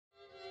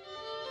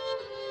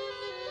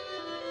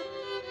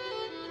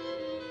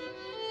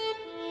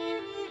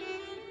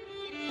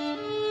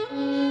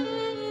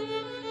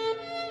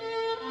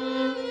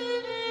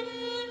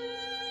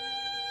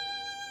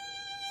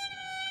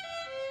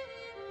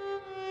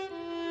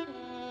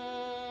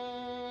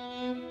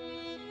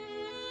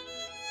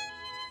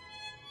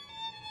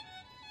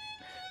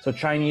So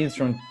Chinese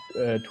from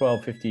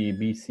 1250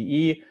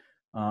 BCE,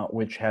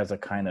 which has a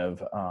kind of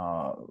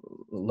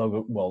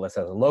this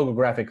has a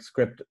logographic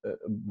script,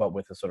 but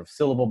with a sort of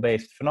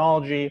syllable-based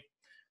phonology.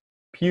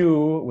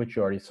 Pew, which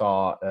you already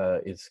saw,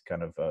 is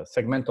kind of a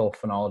segmental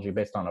phonology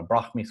based on a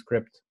Brahmi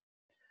script.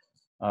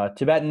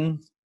 Tibetan,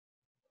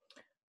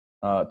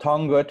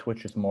 Tongut,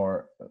 which is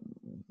more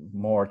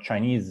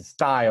Chinese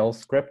style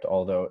script,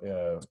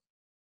 although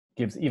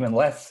gives even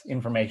less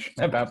information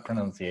about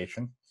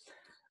pronunciation.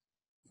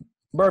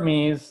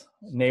 Burmese,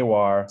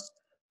 Newar,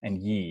 and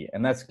Yi,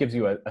 and that gives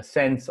you a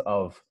sense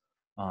of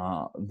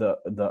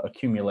the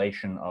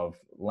accumulation of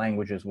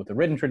languages with a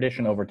written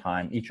tradition over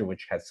time, each of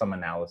which has some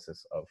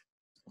analysis of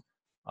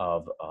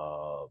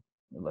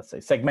let's say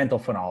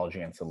segmental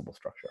phonology and syllable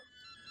structure.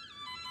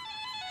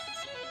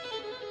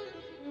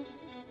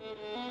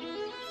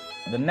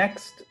 The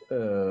next,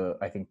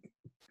 I think,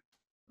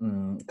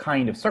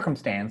 kind of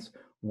circumstance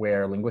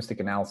where linguistic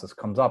analysis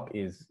comes up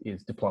is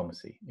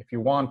diplomacy. If you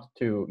want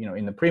to,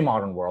 in the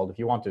pre-modern world, if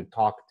you want to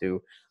talk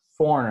to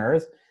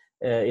foreigners,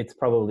 it's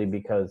probably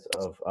because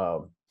of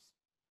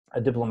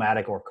a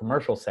diplomatic or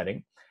commercial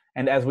setting.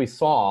 And as we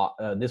saw,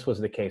 this was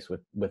the case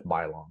with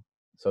Bailong.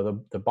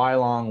 So the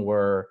Bailong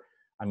were,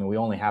 we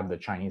only have the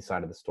Chinese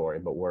side of the story,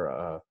 but we're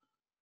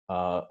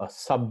a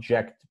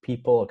subject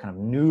people, a kind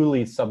of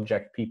newly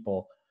subject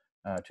people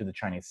to the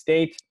Chinese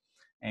state.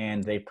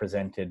 And they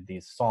presented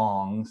these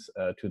songs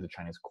to the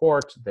Chinese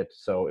court that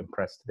so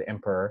impressed the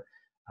emperor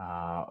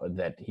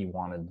that he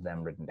wanted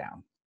them written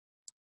down.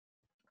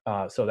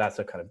 So that's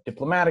a kind of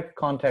diplomatic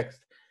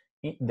context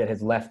that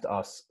has left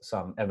us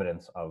some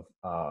evidence of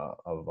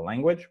a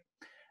language.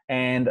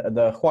 And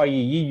the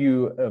Huayi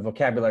Yiyu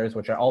vocabularies,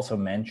 which I also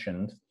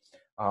mentioned,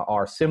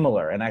 are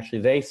similar. And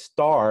actually they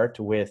start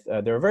with,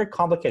 they're a very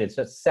complicated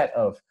set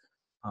of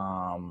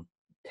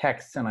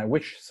texts. And I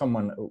wish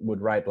someone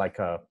would write like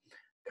a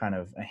kind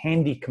of a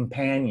handy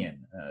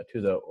companion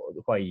to the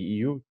Huayi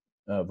Yiyu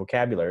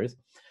vocabularies.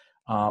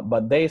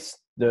 But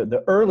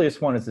the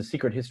earliest one is the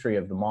Secret History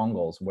of the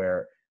Mongols,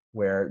 where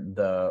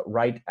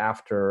right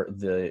after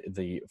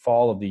the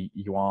fall of the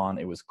Yuan,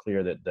 it was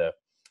clear that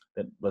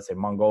let's say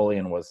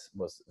Mongolian was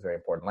a very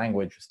important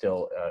language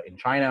still in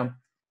China.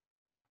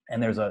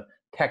 And there's a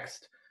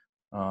text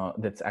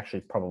that's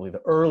actually probably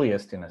the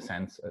earliest, in a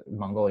sense,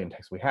 Mongolian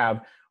text we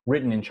have,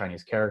 written in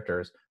Chinese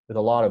characters with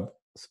a lot of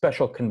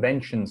special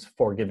conventions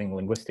for giving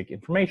linguistic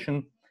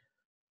information.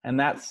 And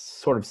that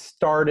sort of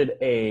started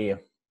a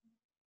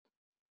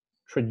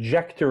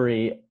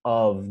trajectory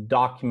of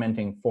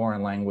documenting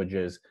foreign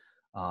languages,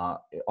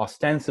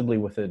 ostensibly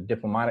with a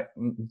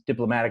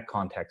diplomatic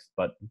context,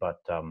 but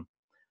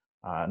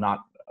not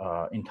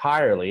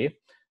entirely.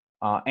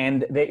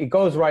 And it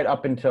goes right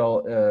up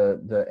until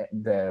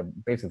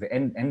basically the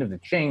end of the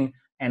Qing,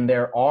 and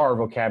there are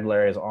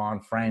vocabularies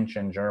on French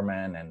and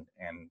German and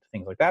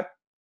things like that.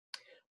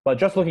 But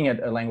just looking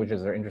at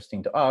languages that are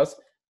interesting to us,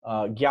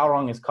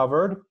 Gyalrong is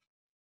covered,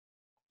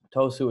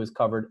 Tosu is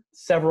covered,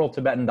 several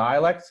Tibetan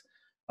dialects,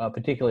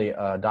 particularly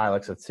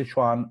dialects of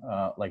Sichuan,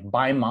 like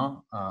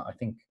Baima. I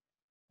think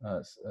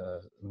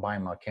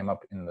Baima came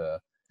up in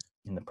the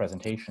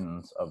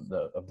presentations of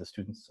the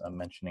students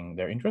mentioning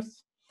their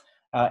interests,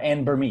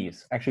 and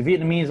Burmese. Actually,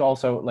 Vietnamese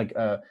also, like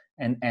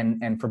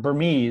and for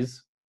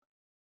Burmese,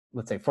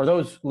 let's say for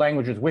those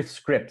languages with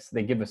scripts,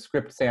 they give a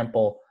script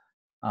sample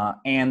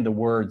and the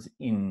words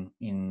in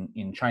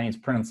Chinese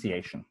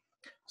pronunciation.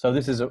 So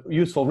this is a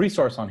useful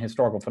resource on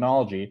historical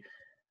phonology,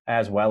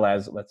 as well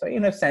as, let's say,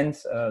 in a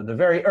sense, the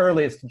very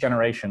earliest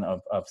generation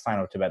of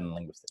Sino-Tibetan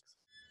linguistics.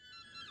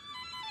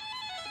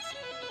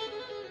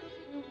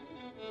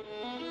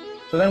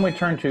 So then we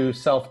turn to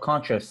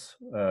self-conscious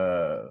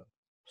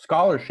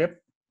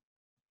scholarship.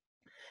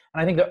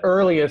 And I think the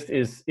earliest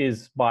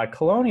is by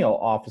colonial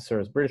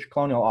officers, British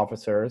colonial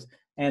officers,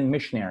 and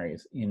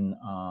missionaries in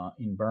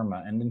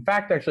Burma. And in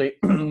fact, actually,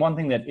 one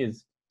thing that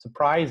is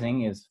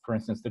surprising is, for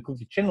instance, the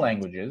Kuki-Chin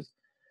languages.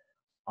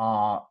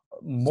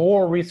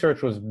 More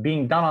research was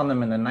being done on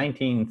them in the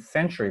 19th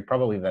century,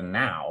 probably, than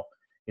now.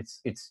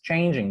 It's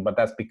changing, but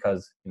that's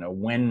because,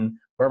 when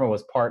Burma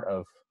was part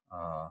of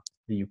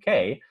the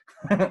UK,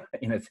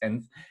 in a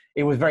sense,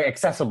 it was very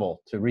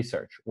accessible to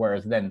research,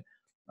 whereas then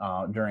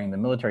during the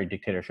military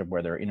dictatorship,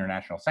 where there are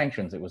international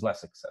sanctions, it was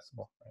less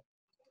accessible.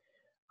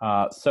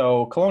 Right?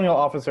 So colonial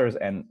officers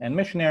and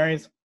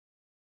missionaries,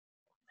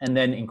 and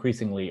then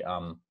increasingly,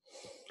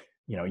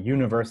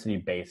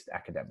 university-based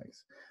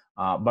academics.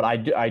 But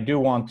I do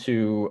want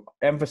to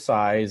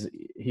emphasize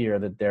here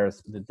that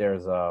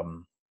there's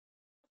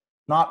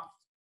not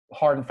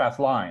hard and fast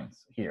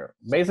lines here.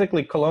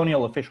 Basically,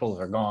 colonial officials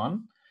are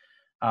gone,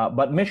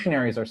 but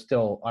missionaries are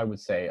still, I would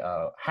say,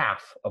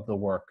 half of the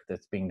work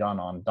that's being done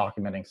on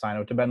documenting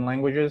Sino-Tibetan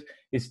languages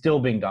is still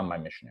being done by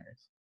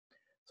missionaries.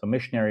 So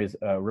missionaries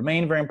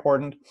remain very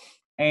important,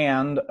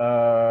 and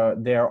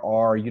there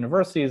are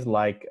universities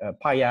like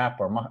Payap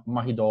or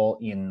Mahidol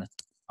in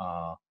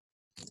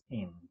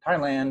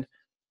Thailand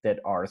that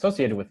are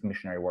associated with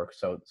missionary work.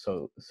 So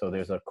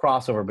there's a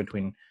crossover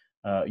between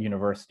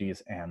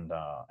universities and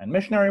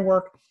missionary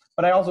work.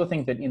 But I also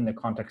think that in the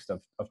context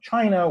of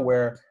China,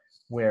 where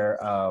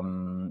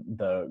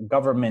the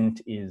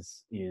government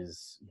is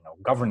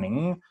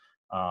governing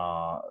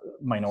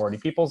minority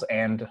peoples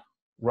and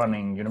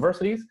running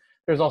universities,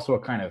 there's also a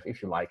kind of,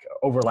 if you like,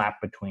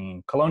 overlap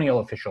between colonial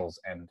officials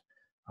and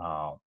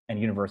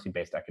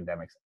university-based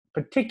academics,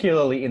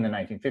 particularly in the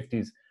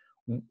 1950s,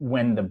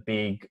 when the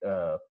big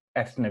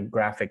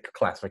ethnographic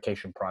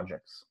classification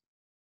projects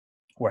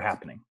were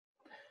happening.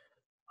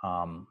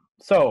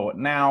 So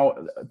now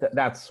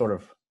that's sort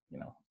of,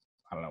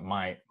 I don't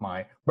know,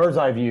 my bird's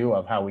eye view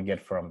of how we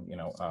get from,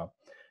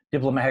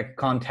 diplomatic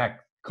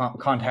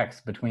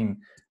contacts between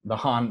the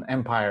Han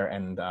Empire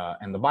and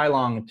the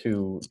Bailong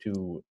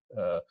to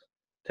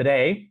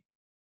today.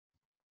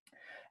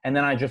 And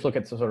then I just look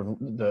at sort of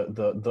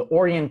the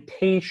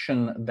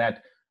orientation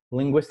that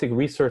linguistic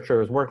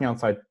researchers working on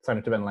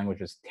Sino-Tibetan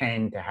languages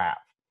tend to have.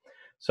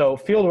 So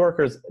field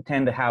workers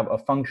tend to have a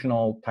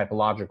functional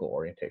typological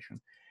orientation.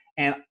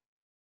 And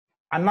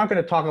I'm not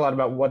going to talk a lot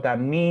about what that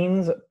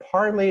means,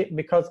 partly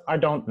because I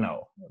don't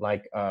know.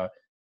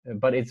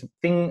 But it's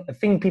a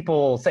thing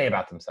people say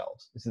about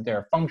themselves. Is that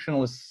they're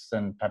functionalists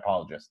and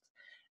typologists.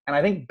 And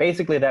I think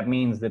basically that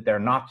means that they're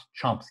not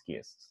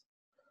Chomskyists.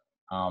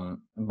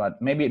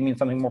 But maybe it means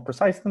something more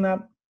precise than that.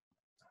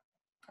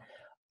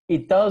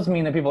 It does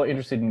mean that people are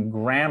interested in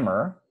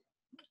grammar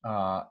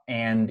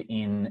and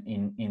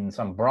in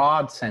some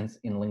broad sense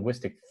in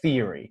linguistic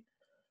theory.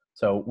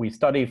 So we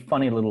study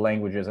funny little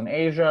languages in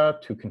Asia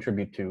to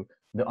contribute to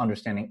the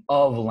understanding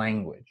of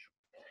language.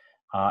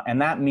 And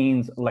that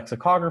means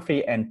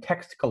lexicography and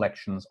text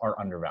collections are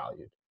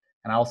undervalued.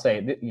 And I'll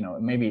say that,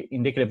 maybe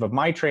indicative of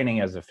my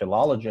training as a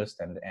philologist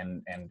and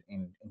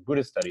in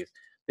Buddhist studies,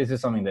 this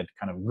is something that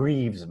kind of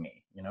grieves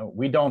me.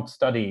 We don't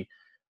study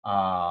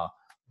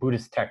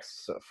Buddhist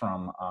texts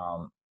from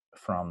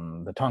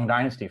the Tang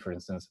Dynasty, for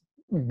instance,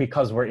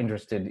 because we're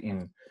interested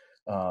in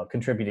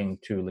contributing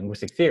to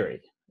linguistic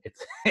theory.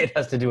 It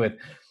has to do with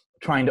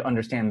trying to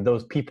understand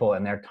those people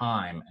and their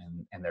time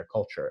and their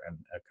culture and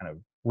a kind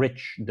of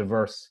rich,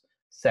 diverse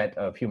set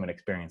of human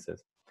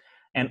experiences.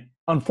 And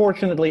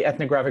unfortunately,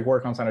 ethnographic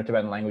work on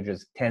Sino-Tibetan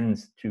languages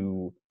tends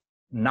to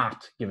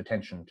not give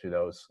attention to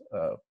those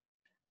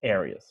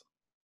areas.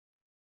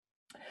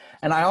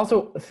 And I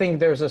also think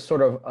there's a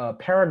sort of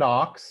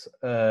paradox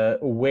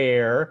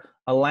where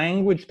a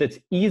language that's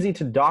easy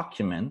to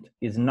document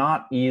is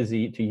not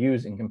easy to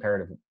use in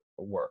comparative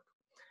work.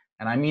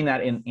 And I mean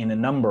that in a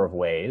number of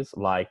ways.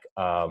 Like,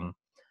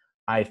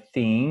 I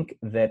think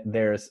that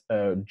there's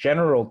a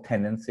general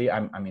tendency,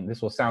 I mean,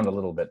 this will sound a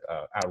little bit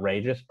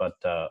outrageous, but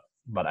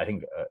I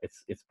think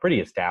it's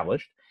pretty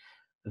established,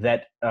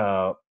 that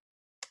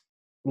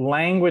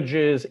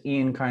languages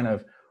in kind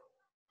of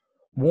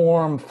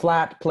warm,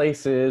 flat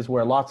places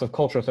where lots of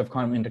cultures have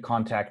come into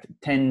contact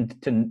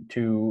tend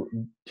to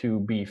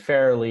be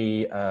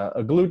fairly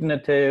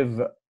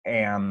agglutinative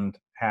and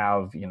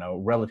have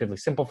relatively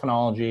simple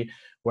phonology,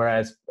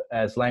 whereas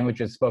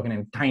languages spoken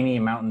in tiny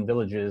mountain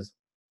villages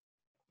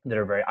that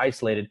are very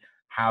isolated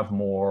have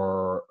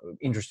more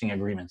interesting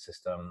agreement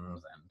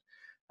systems and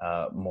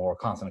more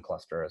consonant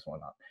clusters and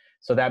whatnot.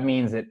 So that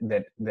means that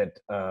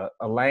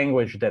a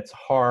language that's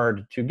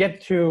hard to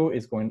get to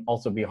is going to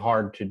also be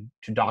hard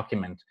to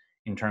document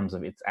in terms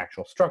of its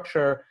actual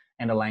structure,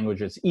 and a language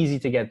that's easy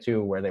to get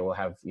to, where they will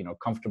have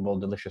comfortable,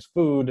 delicious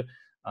food,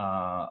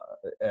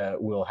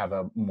 will have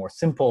a more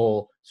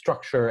simple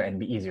structure and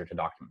be easier to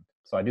document.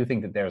 So I do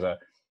think that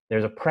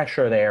there's a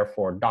pressure there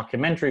for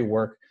documentary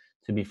work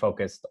to be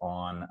focused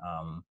on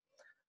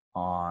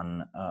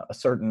a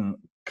certain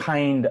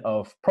kind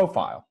of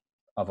profile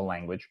of a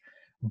language.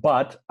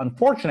 But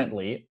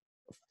unfortunately,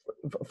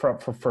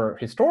 for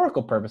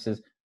historical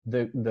purposes,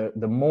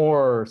 the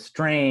more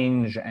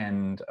strange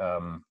and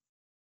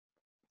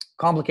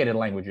complicated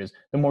languages,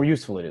 the more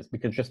useful it is,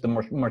 because just the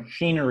more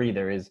machinery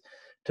there is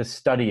to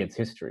study its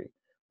history.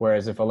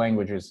 Whereas if a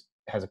language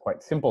has a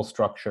quite simple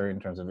structure in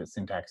terms of its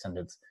syntax and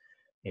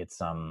its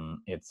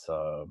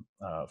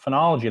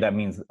phonology, that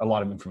means a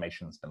lot of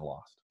information has been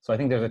lost. So I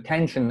think there's a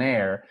tension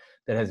there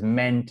that has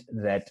meant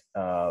that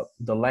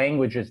the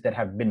languages that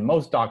have been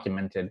most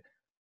documented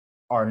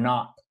are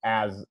not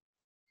as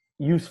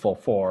useful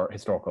for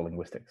historical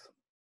linguistics.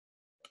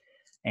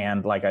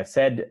 And like I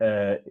said,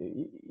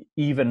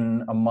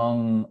 even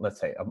among, let's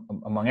say,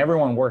 among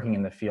everyone working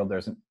in the field,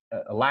 there's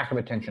a lack of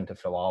attention to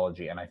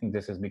philology. And I think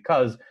this is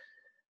because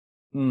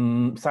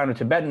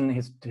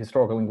Sino-Tibetan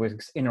historical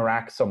linguistics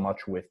interacts so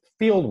much with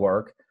field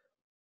work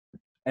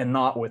and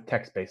not with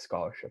text-based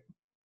scholarship.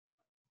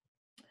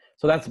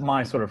 So that's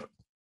my sort of,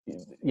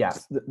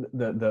 yes,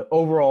 the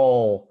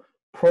overall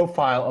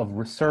profile of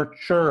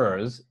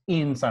researchers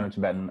in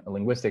Sino-Tibetan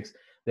linguistics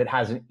that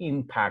has an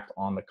impact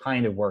on the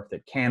kind of work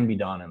that can be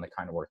done and the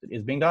kind of work that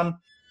is being done.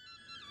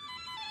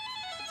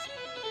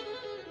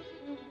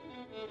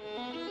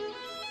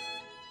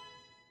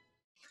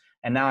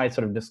 And now I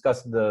sort of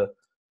discuss the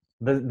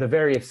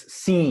various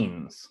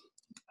scenes.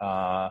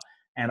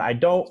 And I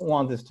don't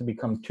want this to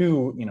become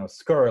too,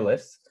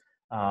 scurrilous.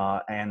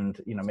 and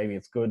maybe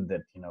it's good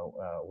that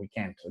we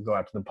can't go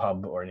out to the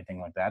pub or anything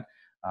like that.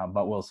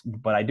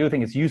 But I do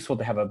think it's useful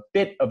to have a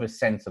bit of a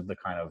sense of the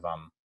kind of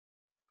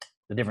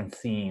the different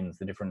scenes,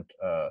 the different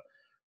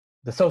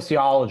the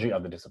sociology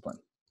of the discipline.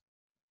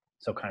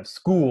 So kind of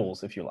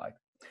schools, if you like.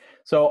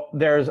 So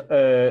there's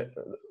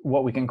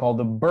what we can call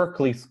the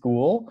Berkeley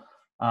School,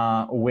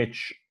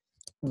 which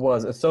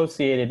was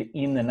associated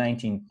in the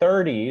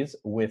 1930s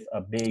with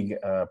a big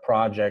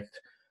project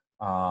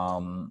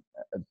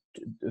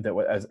that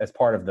was as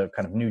part of the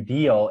kind of New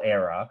Deal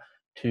era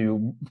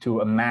to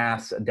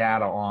amass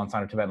data on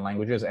Sino-Tibetan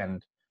languages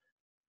and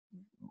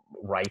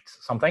write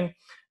something.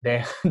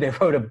 They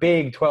wrote a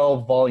big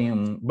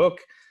 12-volume book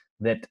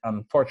that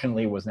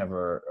unfortunately was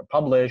never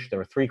published. There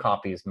were 3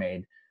 copies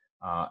made,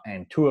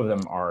 and 2 of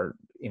them are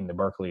in the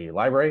Berkeley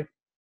Library.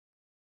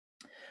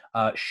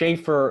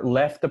 Schaefer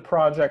left the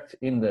project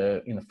in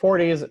the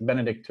 40s.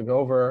 Benedict took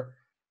over,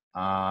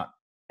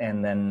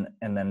 and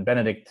then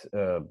Benedict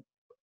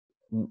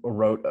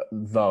wrote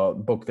the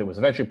book that was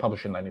eventually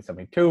published in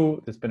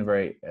 1972. It's been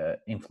very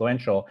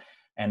influential.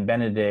 And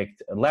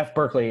Benedict left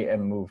Berkeley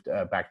and moved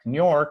back to New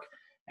York.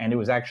 And it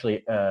was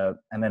actually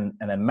and then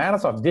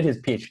Matisoff did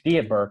his PhD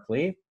at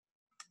Berkeley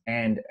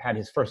and had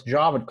his first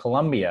job at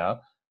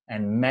Columbia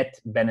and met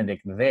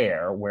Benedict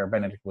there, where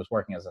Benedict was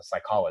working as a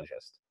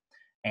psychologist.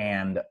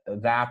 And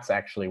that's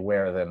actually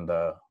where then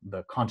the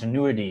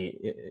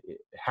continuity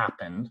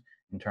happened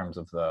in terms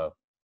of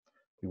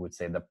we would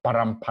say the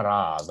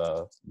parampara,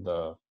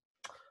 the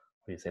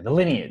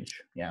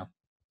lineage, yeah.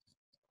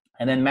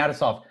 And then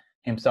Matisoff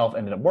himself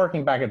ended up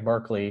working back at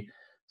Berkeley.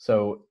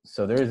 So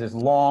there is this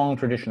long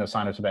tradition of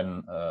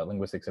Sino-Tibetan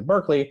linguistics at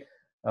Berkeley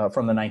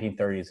from the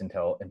 1930s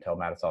until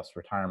Matisoff's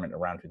retirement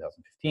around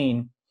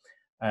 2015.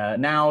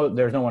 Now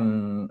there's no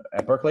one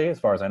at Berkeley, as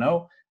far as I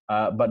know.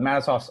 But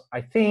Matisoff's,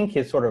 I think,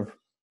 his sort of,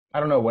 I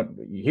don't know what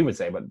he would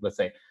say, but let's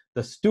say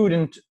the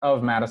student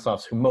of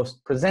Matisoff's who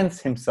most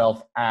presents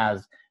himself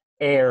as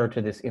heir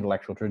to this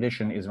intellectual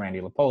tradition is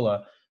Randy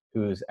Lapola,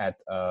 who's at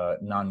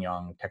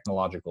Nanyang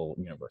Technological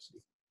University.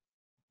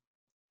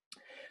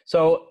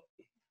 So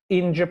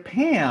in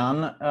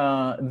Japan,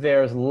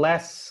 there's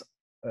less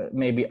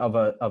maybe of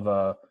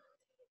a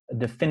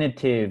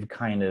definitive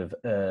kind of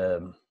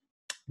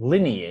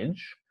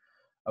lineage.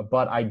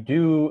 But I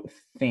do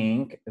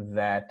think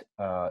that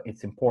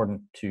it's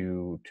important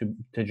to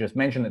just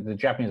mention that the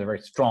Japanese are very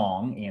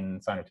strong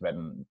in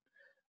Sino-Tibetan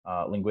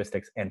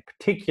linguistics, and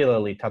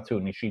particularly Tatsuo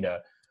Nishida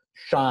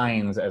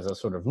shines as a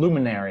sort of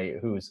luminary,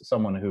 who's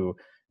someone who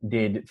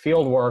did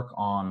field work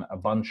on a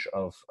bunch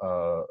of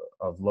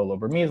Lolo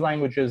Burmese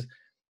languages,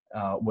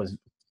 was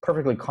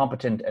perfectly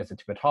competent as a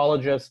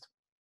Tibetologist,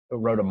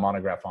 wrote a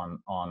monograph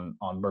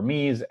on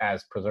Burmese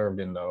as preserved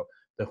in the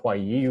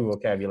Huayiyu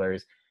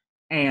vocabularies.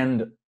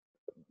 And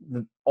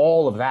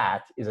all of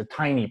that is a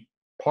tiny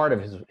part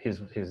of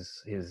his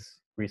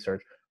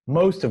research,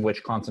 most of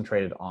which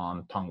concentrated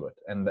on Tongut.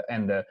 And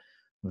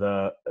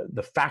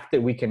the fact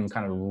that we can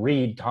kind of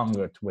read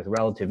Tongut with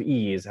relative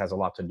ease has a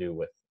lot to do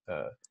with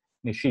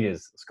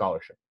Nishida's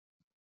scholarship.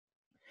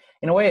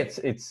 In a way,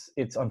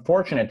 it's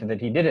unfortunate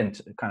that he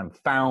didn't kind of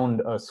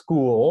found a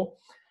school,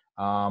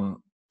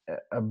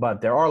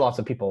 but there are lots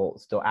of people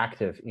still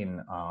active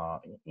in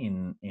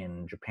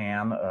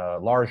Japan,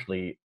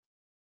 largely,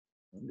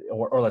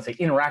 or let's say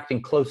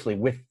letting closely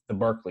with the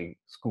Berkeley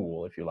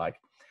School, if you like.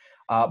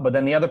 But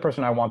then the other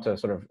person I want to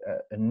sort of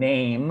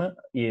name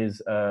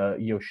is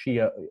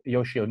Yoshio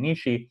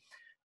Nishi,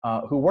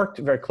 who worked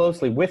very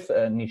closely with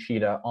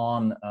Nishida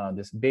on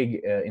this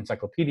big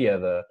encyclopedia,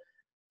 the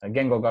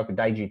Gengo Gaku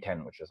Daiji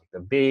Ten, which is like the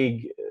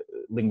big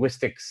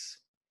linguistics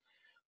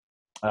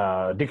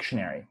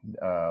dictionary,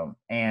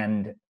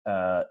 and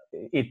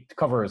it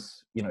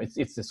covers,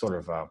 it's this sort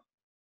of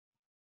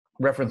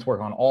reference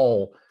work on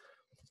all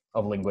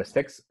of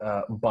linguistics,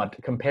 but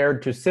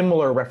compared to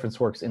similar reference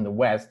works in the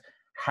West,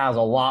 has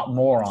a lot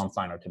more on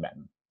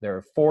Sino-Tibetan. There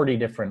are 40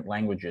 different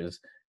languages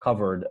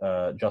covered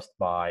just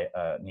by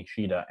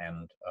Nishida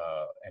and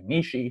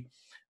Nishi,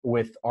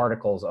 with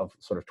articles of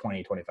sort of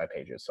 20, 25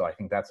 pages. So I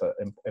think that's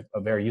a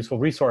very useful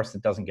resource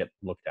that doesn't get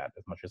looked at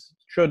as much as it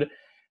should.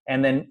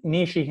 And then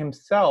Nishi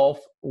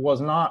himself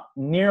was not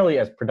nearly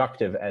as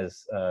productive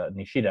as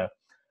Nishida,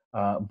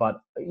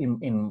 but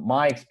in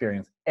my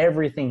experience,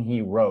 everything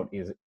he wrote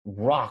is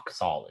rock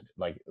solid,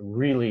 like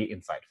really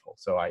insightful.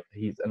 So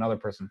he's another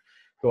person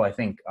who I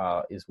think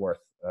is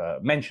worth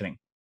mentioning.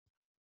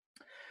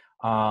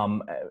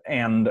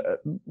 And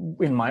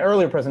in my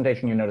earlier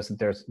presentation, you noticed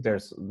that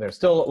there's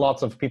still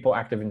lots of people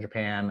active in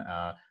Japan,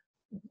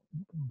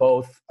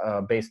 both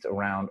based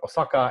around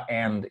Osaka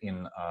and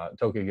in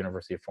Tokyo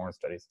University of Foreign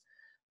Studies.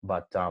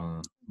 But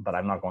I'm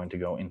not going to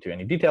go into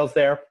any details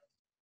there.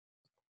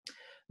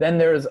 Then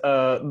there's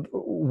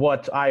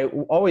what I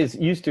always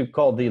used to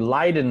call the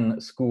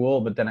Leiden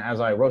School, but then as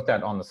I wrote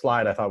that on the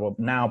slide, I thought, well,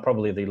 now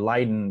probably the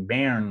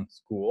Leiden-Bern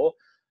School,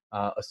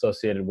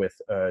 associated with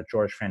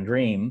George van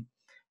Driem.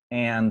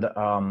 And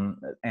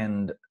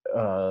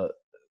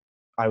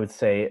I would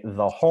say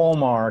the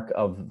hallmark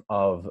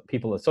of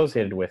people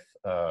associated with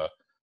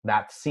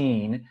that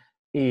scene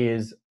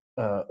is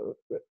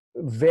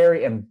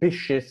very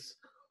ambitious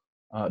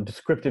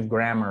descriptive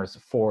grammars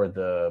for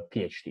the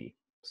PhD.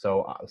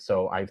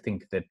 So I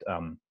think that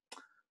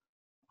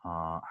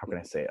how can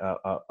I say,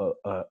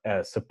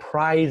 a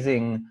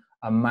surprising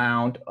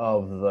amount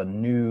of the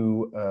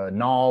new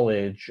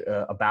knowledge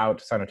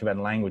about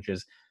Sino-Tibetan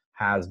languages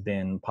has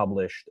been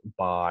published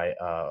by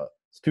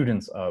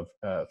students of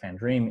Van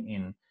Dream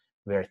in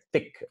very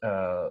thick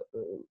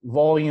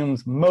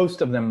volumes,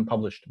 most of them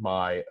published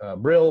by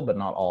Brill, but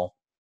not all.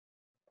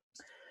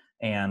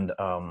 And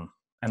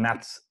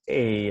that's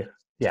a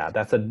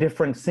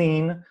different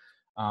scene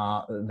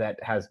that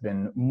has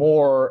been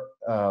more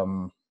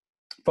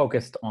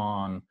focused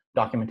on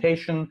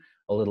documentation,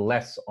 a little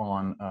less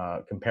on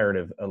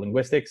comparative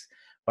linguistics.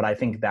 But I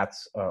think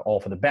that's all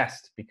for the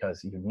best,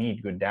 because you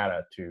need good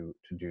data to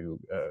do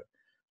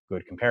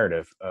good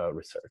comparative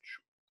research.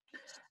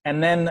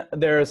 And then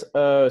there's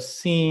a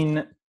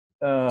scene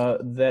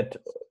that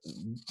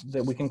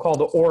we can call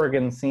the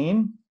Oregon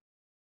scene,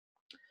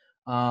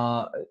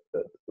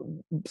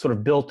 sort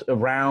of built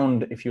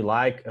around, if you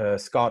like,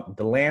 Scott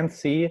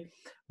Delancey,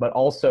 but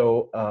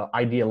also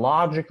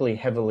ideologically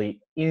heavily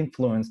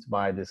influenced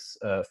by this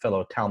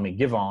fellow Talmy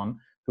Givon,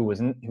 who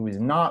is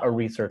not a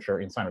researcher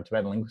in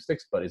Sino-Tibetan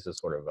linguistics, but is a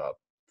sort of a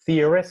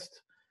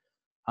theorist,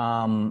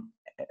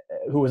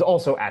 who was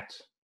also at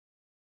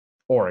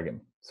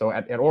Oregon. So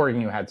at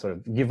Oregon, you had sort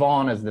of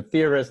Givon as the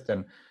theorist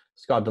and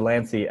Scott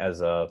Delancey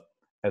as a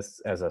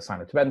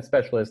Sino-Tibetan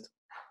specialist.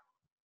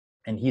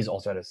 And he's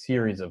also had a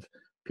series of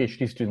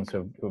PhD students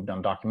who have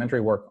done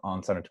documentary work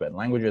on Sino-Tibetan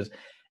languages.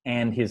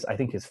 And I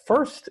think his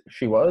first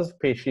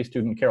PhD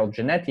student, Carol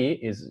Giannetti,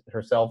 is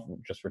herself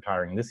just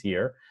retiring this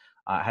year,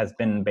 has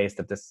been based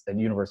at the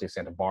University of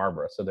Santa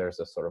Barbara. So there's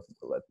a sort of,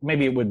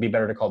 maybe it would be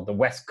better to call it the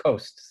West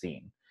Coast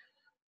scene,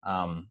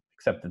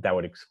 except that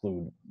would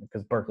exclude,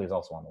 because Berkeley is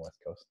also on the West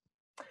Coast.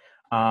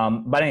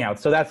 But anyhow,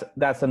 so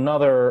that's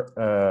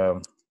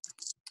another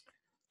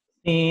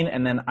scene.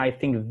 And then I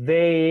think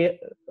they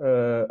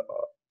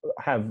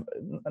have,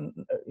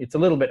 it's a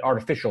little bit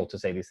artificial to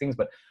say these things,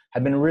 but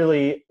have been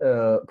really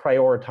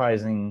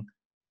prioritizing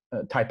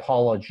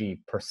typology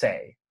per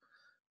se.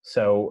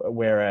 So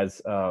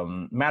whereas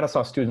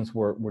Matisoff students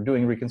were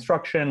doing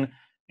reconstruction,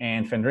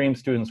 and Van Dream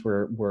students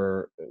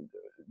were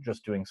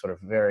just doing sort of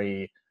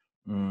very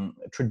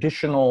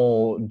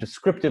traditional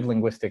descriptive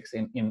linguistics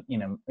in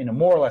a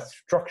more or less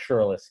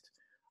structuralist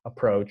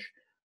approach.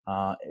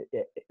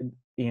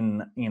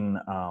 In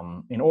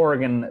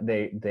Oregon,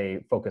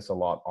 they focus a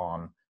lot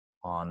on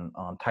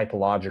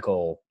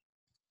typological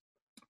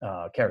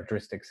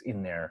characteristics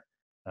in their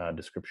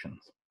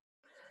descriptions.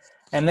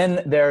 And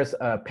then there's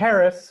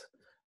Paris,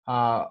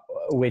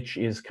 which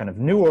is kind of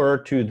newer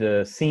to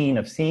the scene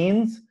of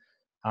scenes,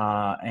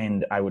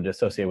 and I would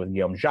associate with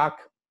Guillaume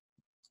Jacques,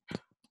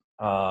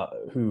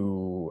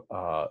 who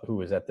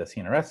is at the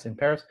CNRS in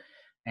Paris.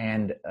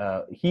 And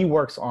he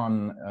works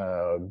on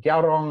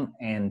Gyalrong,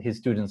 and his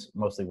students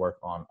mostly work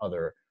on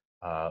other,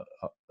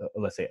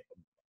 let's say,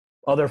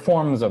 other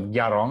forms of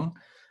Gyalrong,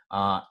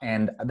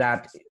 and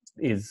that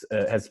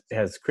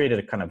has created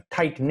a kind of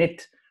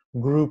tight-knit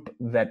group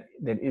that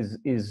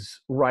is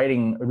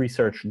writing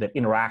research that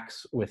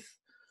interacts with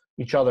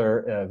each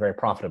other very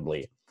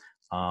profitably.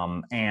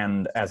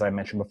 And as I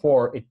mentioned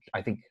before,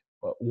 I think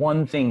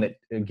one thing that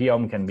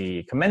Guillaume can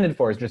be commended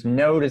for is just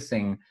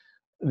noticing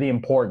the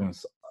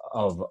importance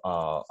of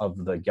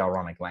the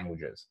Gyalronic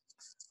languages,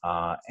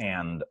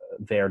 and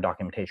their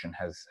documentation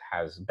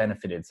has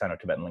benefited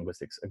Sino-Tibetan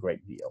linguistics a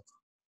great deal.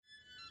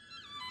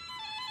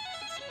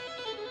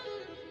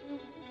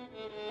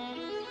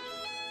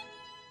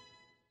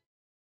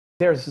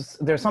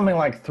 There's something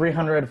like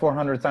 300,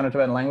 400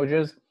 Sino-Tibetan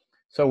languages,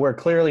 so we're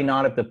clearly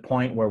not at the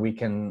point where we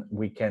can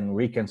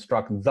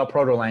reconstruct the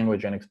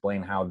proto-language and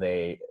explain how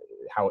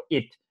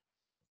it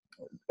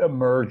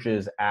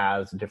emerges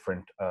as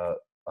different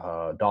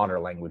daughter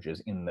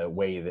languages in the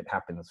way that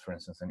happens, for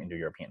instance, in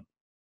Indo-European.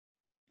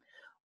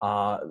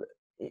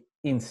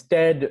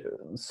 Instead,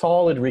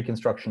 solid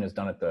reconstruction is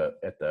done at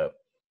the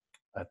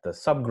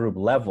subgroup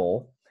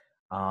level,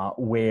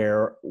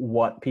 where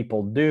what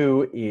people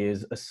do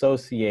is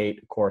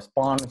associate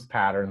correspondence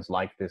patterns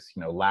like this,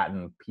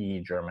 Latin P,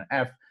 German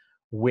F,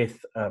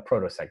 with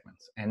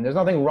proto-segments. And there's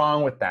nothing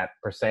wrong with that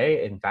per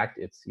se. In fact,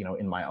 it's,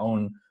 in my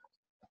own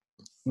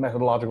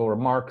methodological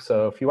remarks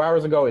a few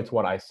hours ago, it's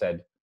what I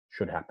said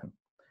should happen.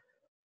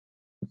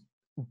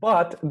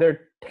 But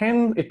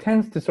it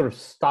tends to sort of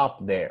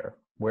stop there,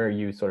 where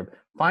you sort of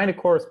find a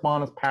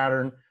correspondence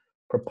pattern,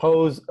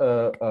 propose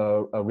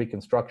a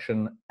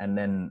reconstruction, and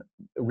then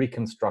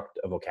reconstruct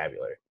a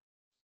vocabulary.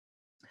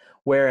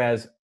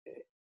 Whereas,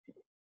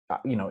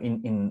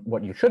 in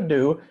what you should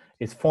do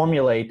is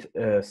formulate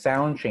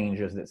sound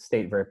changes that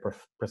state very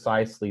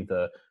precisely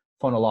the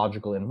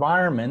phonological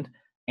environment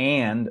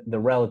and the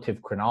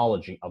relative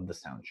chronology of the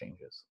sound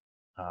changes.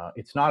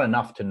 It's not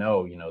enough to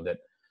know,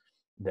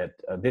 that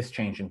this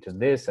changed into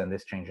this and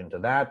this changed into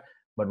that,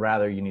 but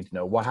rather you need to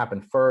know what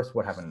happened first,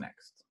 what happened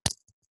next.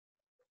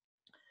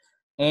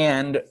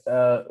 And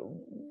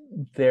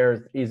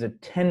there is a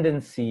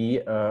tendency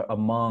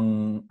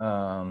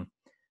among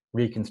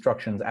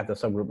reconstructions at the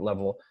subgroup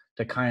level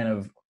to kind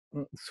of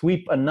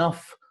sweep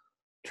enough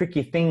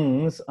tricky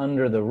things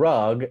under the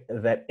rug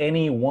that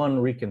any one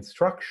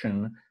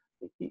reconstruction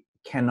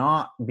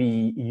cannot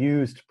be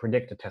used to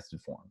predict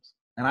attested forms.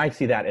 And I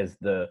see that as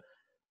the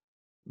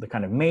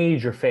kind of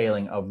major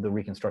failing of the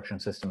reconstruction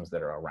systems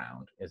that are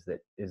around, is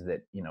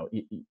that you know,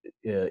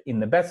 in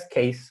the best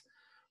case,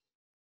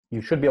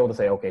 you should be able to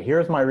say, okay,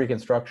 here's my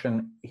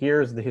reconstruction,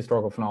 here's the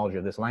historical phonology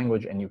of this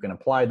language, and you can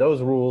apply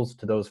those rules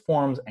to those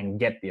forms and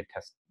get the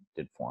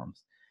attested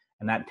forms.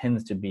 And that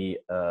tends to be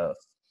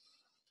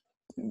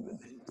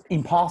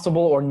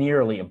impossible or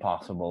nearly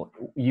impossible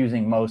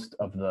using most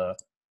of the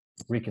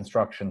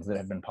reconstructions that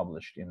have been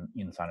published in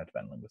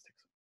Sino-Tibetan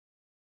linguistics.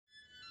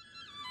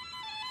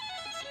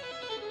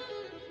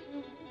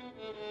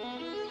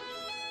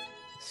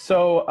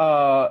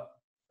 So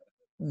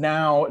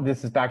now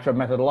this is back to a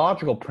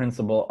methodological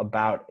principle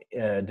about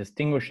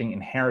distinguishing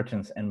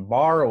inheritance and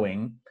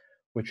borrowing,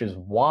 which is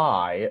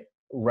why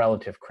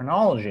relative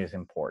chronology is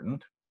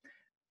important.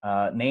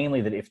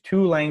 Namely that if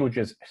two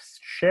languages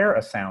share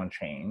a sound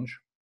change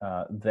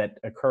that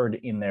occurred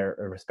in their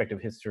respective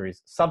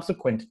histories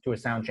subsequent to a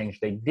sound change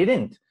they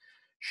didn't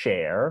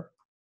share,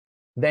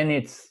 then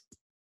it's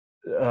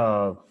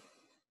a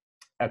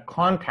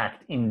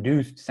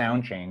contact-induced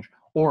sound change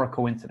or a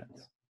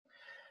coincidence,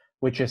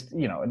 which is,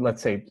 you know,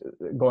 let's say,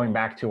 going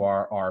back to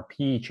our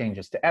P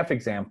changes to F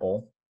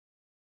example,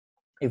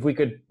 if we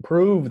could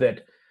prove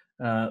that,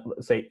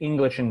 say,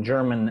 English and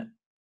German,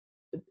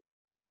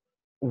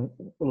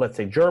 let's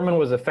say German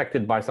was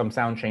affected by some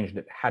sound change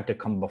that had to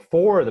come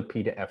before the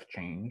P to F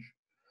change,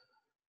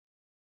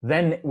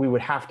 then we would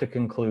have to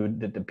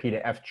conclude that the P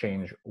to F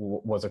change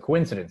was a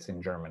coincidence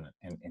in German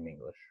and in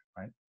English,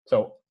 right?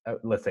 So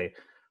let's say,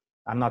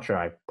 I'm not sure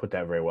I put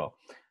that very well.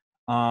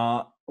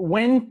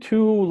 When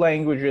two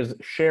languages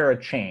share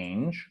a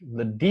change,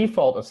 the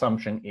default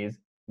assumption is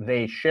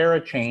they share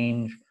a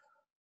change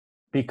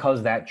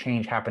because that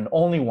change happened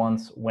only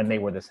once when they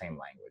were the same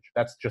language.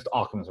 That's just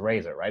Occam's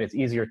razor, right? It's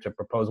easier to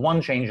propose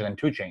one change than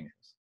two changes.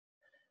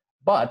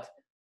 But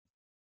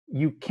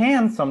you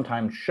can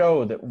sometimes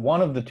show that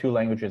one of the two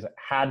languages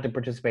had to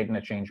participate in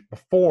a change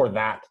before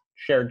that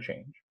shared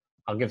change.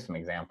 I'll give some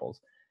examples.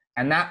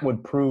 And that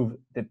would prove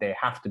that they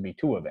have to be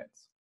two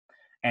events.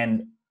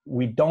 And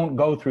we don't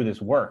go through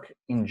this work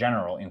in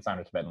general in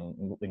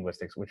Sino-Tibetan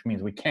linguistics, which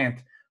means we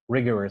can't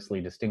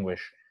rigorously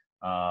distinguish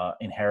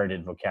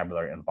inherited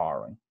vocabulary and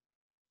borrowing.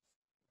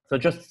 So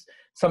just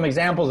some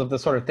examples of the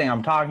sort of thing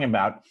I'm talking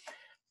about.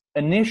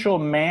 Initial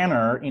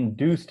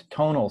manner-induced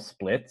tonal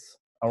splits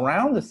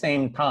around the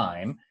same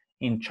time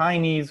in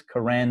Chinese,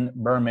 Karen,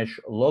 Burmish,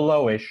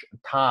 Loloish,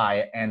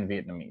 Thai, and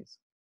Vietnamese.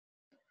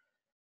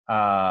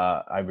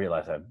 I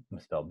realize I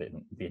misspelled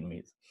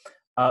Vietnamese.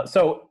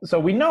 So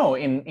we know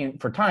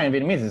for Thai and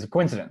Vietnamese it's a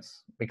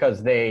coincidence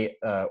because they,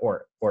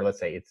 or let's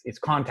say it's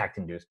contact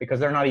induced because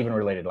they're not even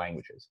related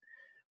languages.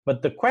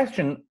 But the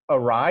question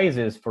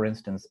arises, for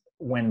instance,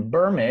 when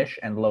Burmish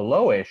and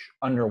Loloish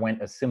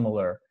underwent a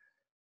similar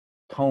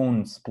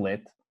tone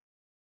split,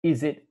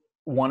 is it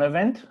one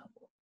event,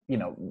 you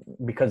know,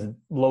 because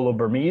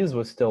Lolo-Burmese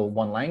was still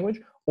one language,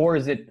 or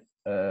is it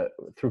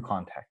through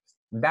contact?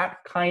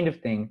 That kind of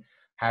thing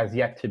has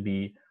yet to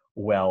be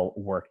well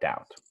worked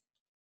out.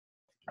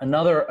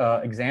 Another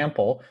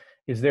example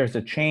is there's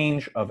a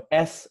change of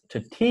S to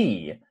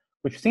T,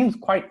 which seems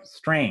quite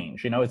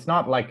strange. You know, it's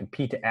not like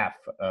P to F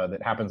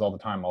that happens all the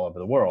time all over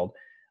the world.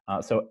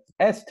 So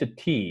S to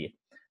T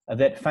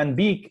that Van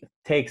Beek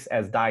takes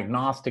as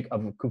diagnostic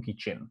of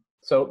Kuki-Chin.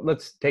 So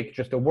let's take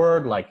just a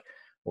word like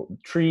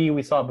tree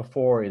we saw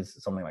before is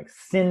something like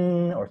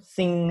sin or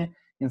sing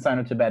in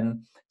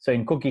Sino-Tibetan. So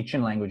in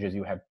Kuki-Chin languages,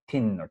 you have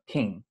tin or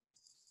ting.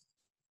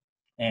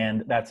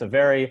 And that's a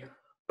very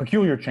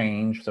peculiar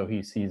change. So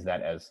he sees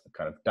that as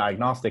kind of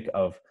diagnostic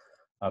of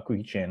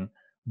Kuki-Chin.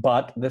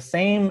 But the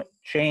same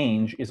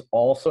change is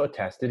also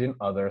attested in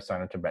other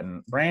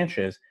Sino-Tibetan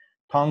branches,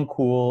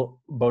 Tongkul,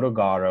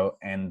 Bodogaro,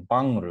 and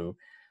Bangru.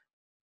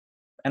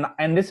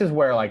 And this is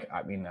where, like,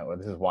 I mean,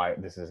 this is why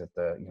this is at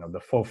the, you know, the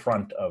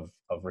forefront of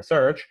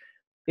research.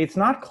 It's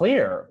not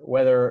clear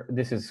whether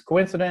this is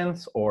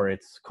coincidence or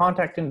it's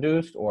contact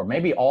induced, or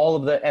maybe all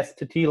of the S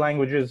to T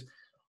languages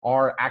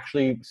are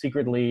actually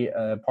secretly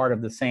part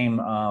of the same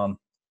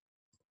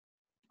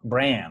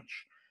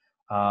branch.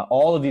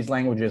 All of these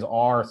languages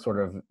are sort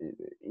of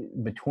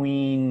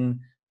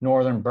between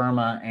northern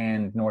Burma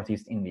and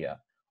northeast India,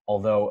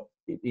 although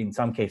in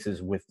some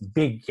cases with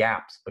big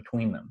gaps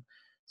between them.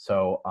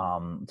 So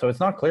so it's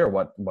not clear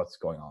what's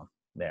going on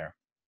there.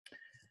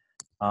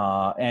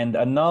 And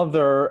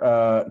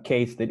another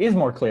case that is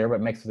more clear but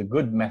makes it a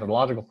good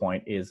methodological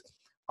point is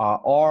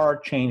R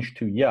changed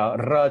to ya,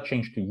 R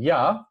changed to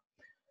ya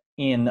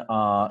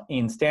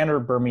in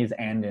standard Burmese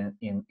and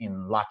in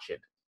Lachid.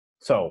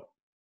 So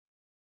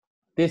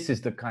this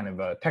is the kind of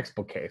a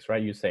textbook case,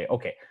 right? You say,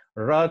 okay,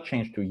 ra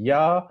changed to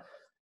ya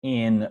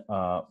in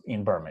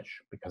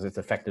Burmish, because it's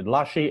affected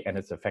Lashi and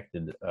it's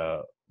affected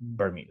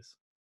Burmese.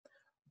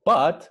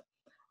 But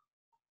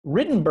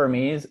written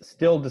Burmese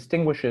still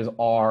distinguishes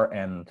R,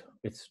 and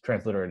it's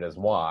transliterated as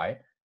Y,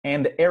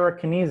 and the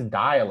Arakanese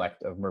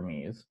dialect of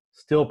Burmese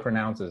still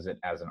pronounces it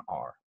as an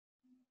R.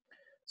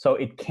 So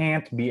it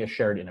can't be a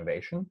shared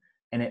innovation,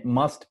 and it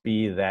must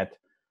be that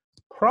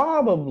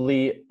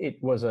probably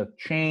it was a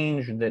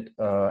change that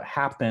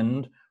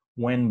happened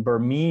when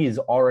Burmese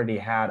already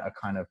had a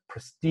kind of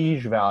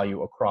prestige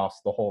value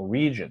across the whole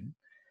region,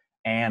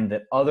 and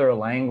that other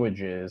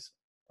languages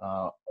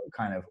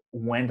kind of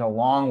went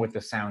along with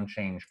the sound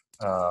change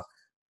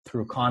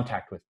through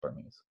contact with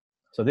Burmese.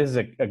 So this is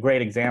a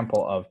great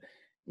example of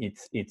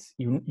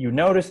you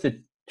notice that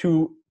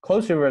two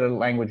closely related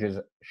languages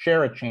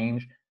share a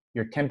change.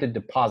 You're tempted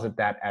to posit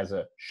that as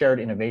a shared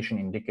innovation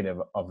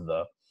indicative of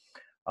the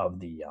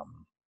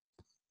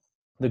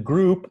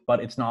group, but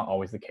it's not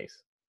always the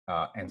case.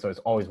 And so it's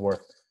always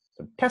worth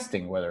sort of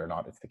testing whether or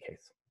not it's the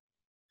case.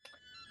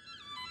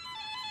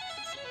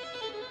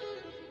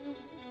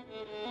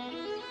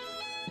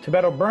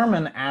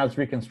 Tibeto-Burman, as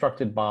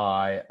reconstructed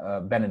by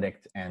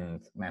Benedict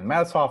and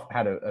Matisov,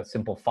 had a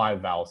simple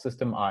 5-vowel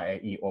system, I, A,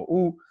 E, O,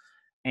 U.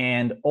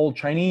 And Old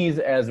Chinese,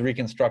 as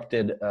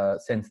reconstructed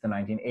since the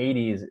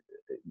 1980s,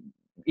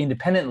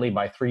 independently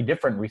by 3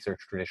 different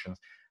research traditions,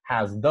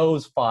 has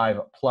those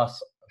 5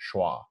 plus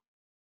schwa.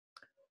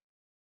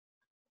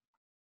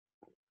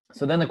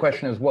 So then the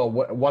question is, well,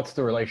 what's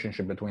the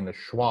relationship between the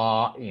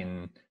schwa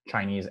in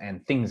Chinese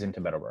and things in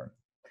Tibeto-Burman?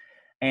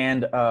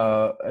 And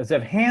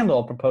Zev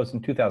Handel proposed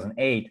in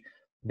 2008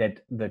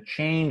 that the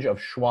change of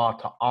schwa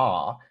to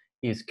ah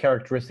is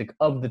characteristic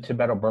of the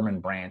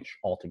Tibeto-Burman branch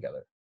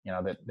altogether. You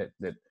know,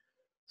 that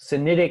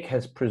Sinitic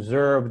has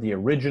preserved the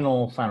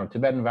original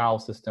Sino-Tibetan vowel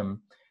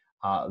system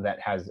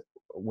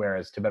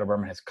whereas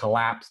Tibeto-Burman has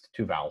collapsed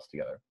 2 vowels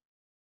together.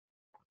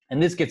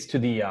 And this gets to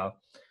the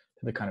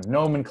kind of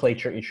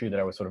nomenclature issue that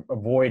I was sort of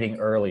avoiding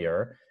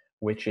earlier,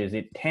 which is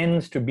it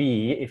tends to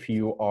be, if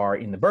you are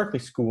in the Berkeley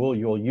School,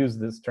 you'll use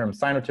this term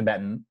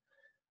Sino-Tibetan,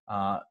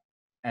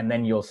 and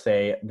then you'll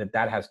say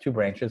that has 2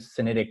 branches,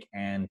 Sinitic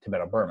and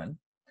Tibeto-Burman,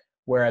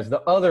 whereas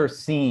the other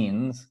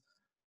scenes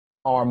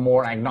are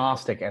more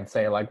agnostic and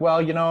say like,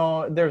 well, you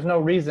know, there's no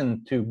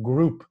reason to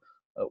group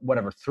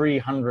whatever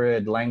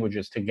 300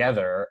 languages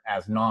together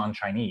as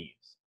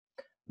non-Chinese.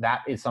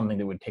 That is something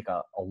that would take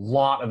a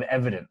lot of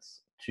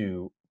evidence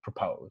to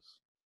propose.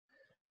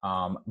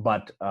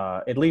 But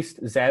at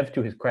least Zev,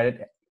 to his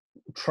credit,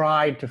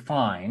 tried to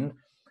find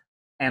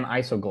an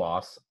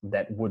isogloss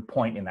that would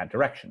point in that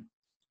direction.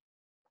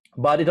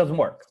 But it doesn't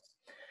work.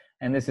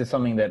 And this is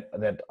something that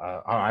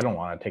I don't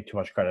want to take too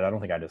much credit. I don't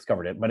think I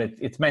discovered it, but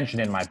it's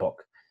mentioned in my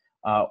book,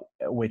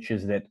 which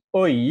is that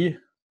oi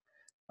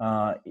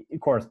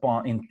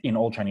in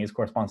Old Chinese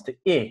corresponds to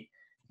I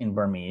in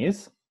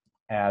Burmese,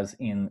 as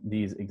in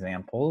these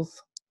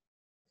examples.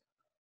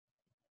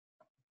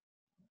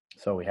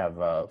 So we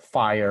have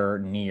fire,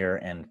 near,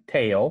 and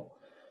tail,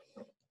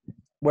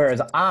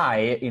 whereas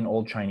I in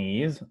Old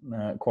Chinese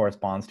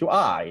corresponds to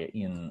I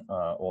in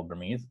Old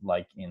Burmese,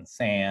 like in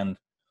sand.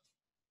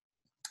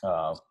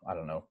 I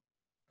don't know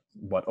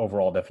what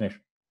overall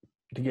definition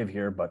to give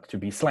here, but to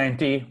be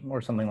slanty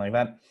or something like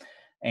that.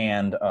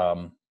 And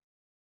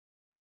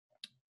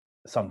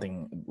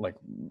something like,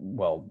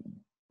 well,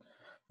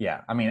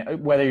 yeah, I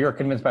mean, whether you're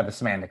convinced by the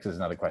semantics is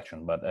another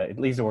question, but at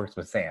least it works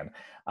with sand.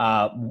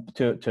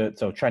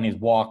 So Chinese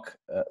walk,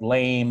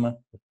 lame,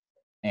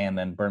 and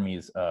then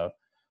Burmese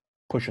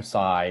push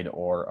aside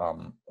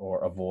or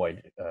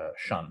avoid,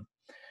 shun.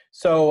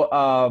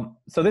 So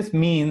this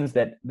means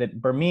that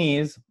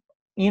Burmese,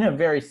 in a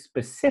very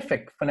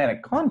specific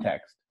phonetic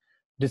context,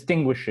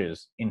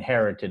 distinguishes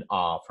inherited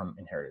ah from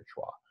inherited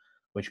schwa,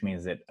 which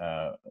means that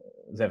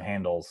Zev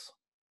Handel's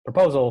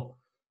proposal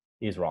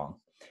is wrong.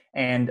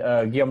 And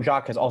Guillaume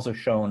Jacques has also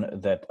shown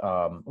that,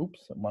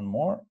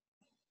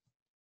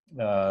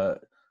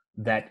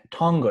 that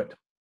Tongut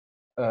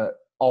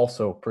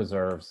also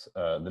preserves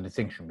the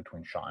distinction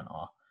between sha and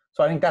ah.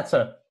 So I think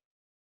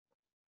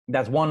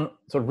that's one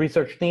sort of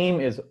research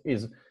theme is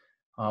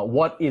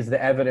what is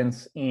the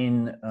evidence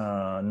in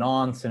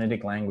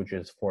non-Sinitic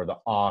languages for the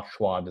ah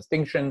schwa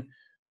distinction,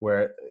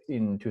 where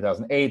in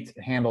 2008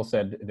 Handel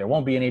said there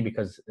won't be any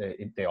because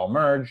they all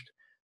merged.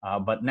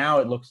 But now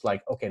it looks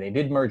like, okay, they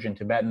did merge in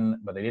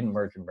Tibetan, but they didn't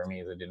merge in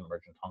Burmese, they didn't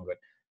merge in Tongut,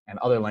 and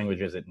other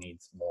languages it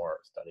needs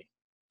more study.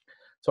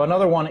 So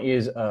another one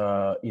is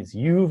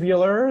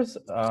uvulars.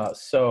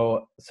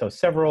 So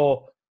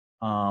several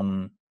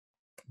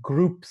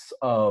groups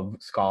of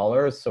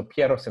scholars. So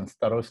Pieros and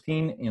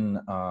Starostin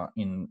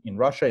in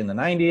Russia in the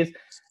 90s,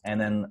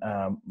 and then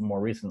more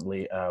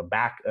recently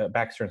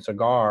Baxter and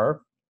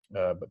Sagar,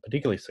 but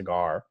particularly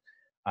Sagar,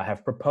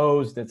 have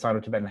proposed that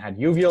Sino-Tibetan had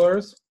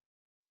uvulars.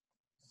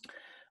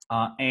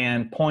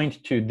 And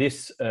point to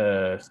this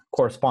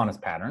correspondence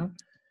pattern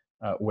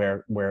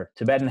where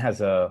Tibetan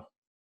has a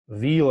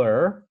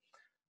velar,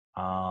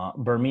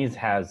 Burmese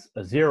has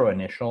a 0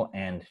 initial,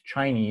 and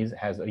Chinese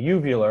has a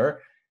uvular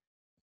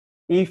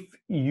if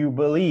you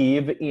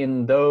believe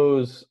in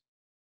those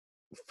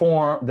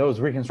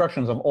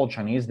reconstructions of Old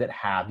Chinese that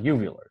have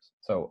uvulars.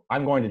 So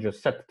I'm going to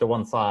just set to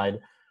one side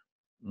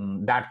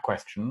that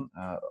question,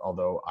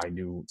 although I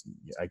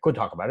could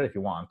talk about it if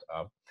you want,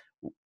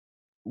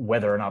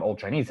 whether or not Old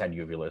Chinese had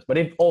uvulars. But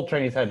if Old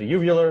Chinese had a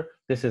uvular,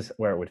 this is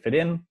where it would fit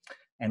in.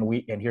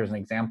 And here's an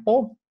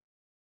example.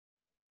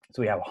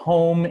 So we have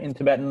home in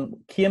Tibetan,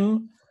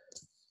 kim,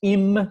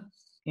 im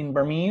in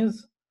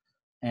Burmese,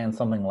 and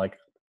something like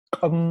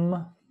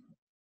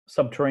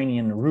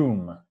subterranean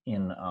room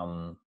in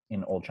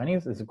Old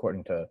Chinese, is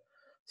according to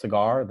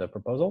Sagar, the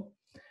proposal.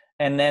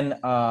 And then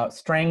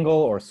strangle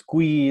or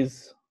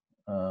squeeze,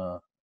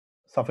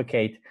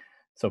 suffocate.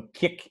 So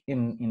kick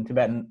in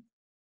Tibetan,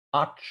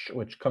 ach,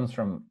 which comes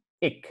from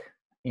ik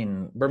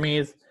in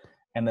Burmese,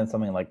 and then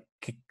something like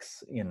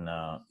kicks in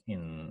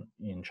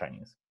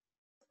Chinese.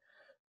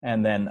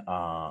 And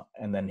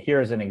then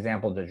here's an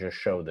example to just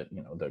show that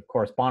the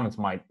correspondence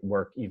might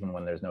work even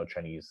when there's no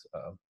Chinese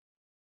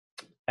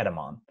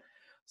etymon.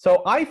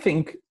 So I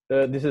think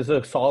this is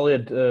a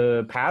solid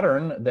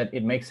pattern that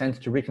it makes sense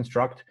to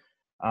reconstruct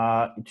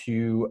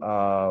to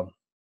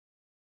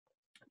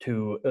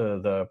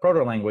the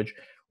proto-language,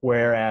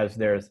 whereas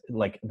there's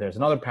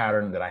another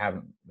pattern that I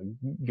haven't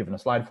given a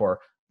slide for,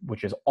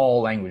 which is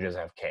all languages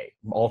have K.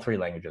 All three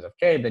languages have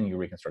K, then you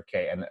reconstruct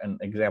K. And an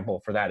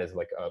example for that is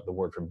like the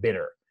word for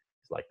bitter.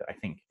 It's like that, I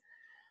think.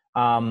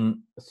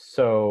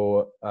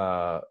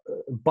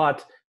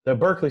 But the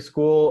Berkeley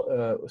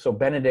School, so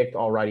Benedict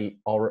already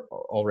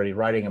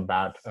writing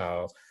about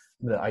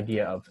the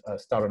idea of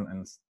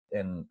Starostin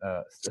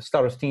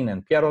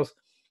and Pieros,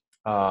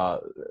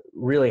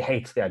 really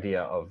hates the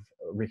idea of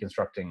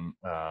reconstructing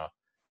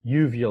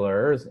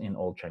uvulars in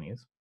Old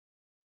Chinese.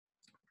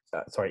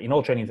 In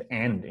Old Chinese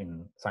and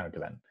in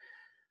Sino-Tibetan,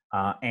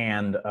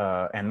 and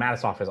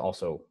Matisoff has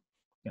also,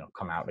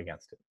 come out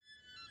against it.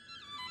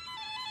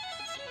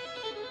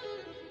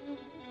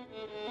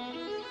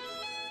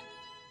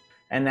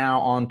 And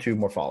now on to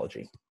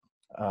morphology.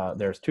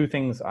 There's two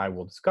things I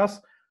will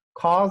discuss: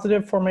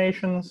 causative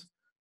formations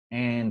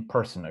and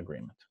person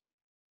agreement.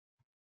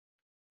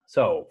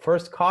 So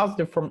first,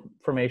 causative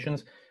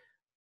formations.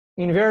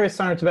 In various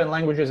Sino-Tibetan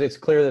languages, it's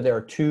clear that there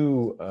are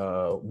two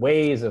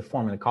ways of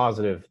forming the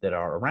causative that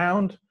are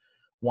around.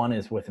 One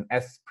is with an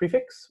S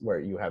prefix, where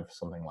you have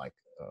something like,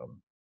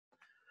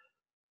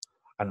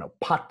 I don't know,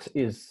 pat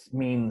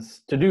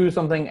means to do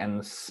something,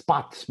 and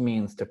spat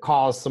means to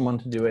cause someone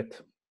to do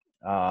it.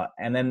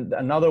 And then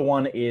another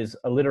one is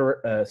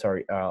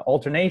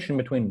alternation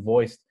between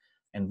voiced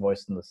and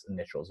voiceless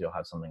initials. You'll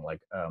have something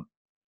like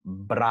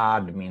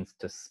brad means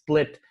to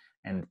split,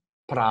 and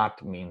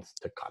prat means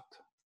to cut.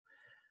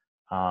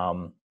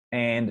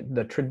 And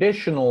the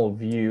traditional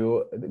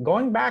view,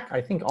 going back,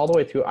 I think, all the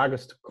way to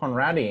August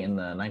Conradi in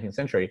the 19th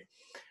century,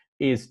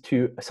 is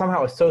to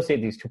somehow associate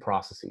these two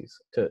processes,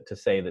 to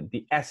say that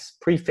the S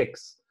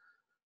prefix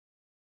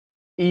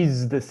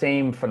is the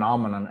same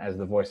phenomenon as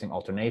the voicing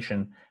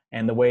alternation.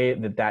 And the way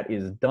that that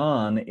is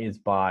done is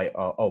by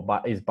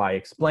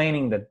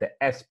explaining that the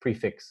S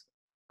prefix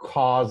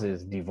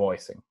causes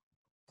devoicing.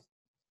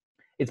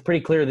 It's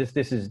pretty clear this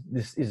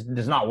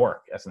does not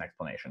work as an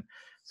explanation.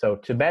 So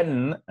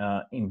Tibetan,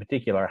 in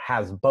particular,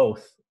 has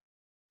both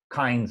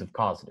kinds of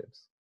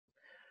causatives.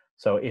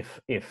 So if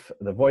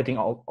the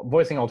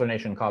voicing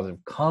alternation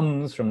causative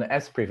comes from the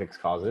S prefix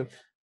causative,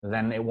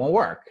 then it won't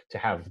work to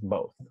have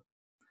both.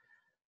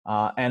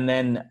 And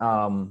then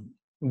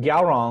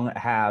Gyalrong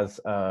has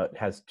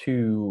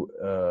two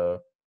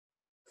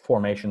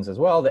formations as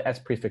well: the S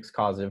prefix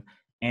causative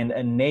and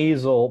a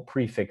nasal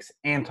prefix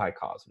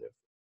anti-causative,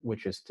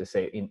 which is to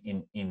say,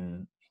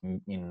 in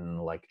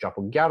like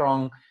Japu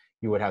Gyalrong,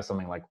 you would have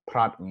something like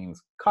prat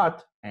means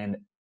cut, and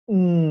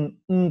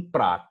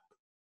prat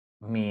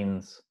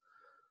means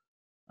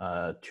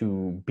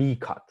to be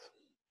cut.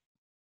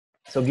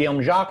 So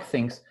Guillaume Jacques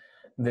thinks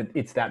that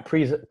it's that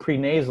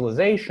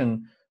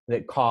prenasalization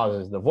that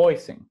causes the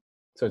voicing.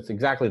 So it's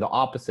exactly the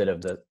opposite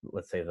of the,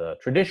 let's say, the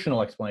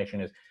traditional explanation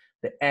is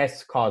the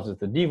S causes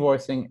the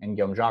devoicing, and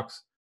Guillaume Jacques'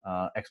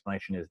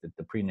 explanation is that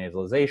the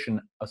prenasalization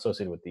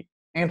associated with the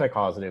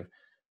anti-causative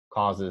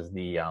causes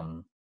the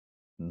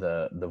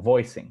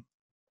voicing.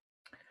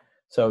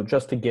 So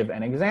just to give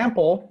an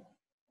example,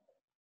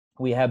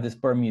 we have this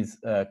Burmese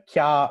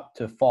kya,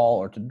 to fall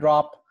or to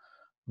drop,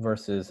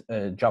 versus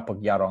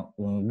Japak Yarong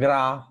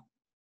ungra.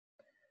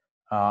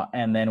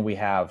 And then we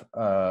have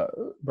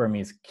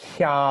Burmese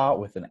kya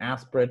with an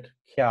aspirate,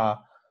 kya,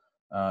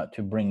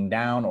 to bring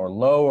down or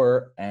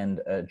lower,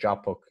 and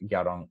Japak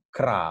Yarong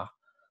kra.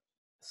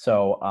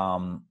 So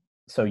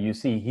you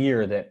see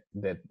here that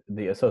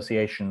the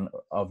association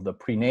of the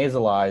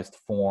prenasalized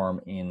form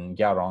in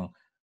Gyalrong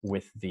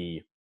with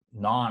the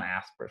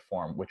non-aspirate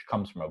form, which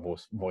comes from a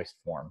voiced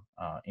form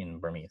in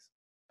Burmese.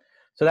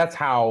 So that's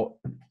how,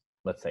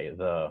 let's say,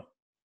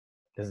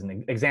 this is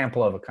an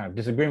example of a kind of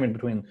disagreement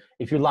between,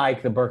 if you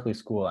like, the Berkeley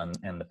school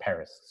and the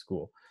Paris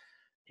school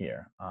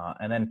here.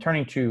 And then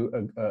turning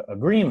to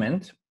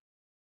agreement,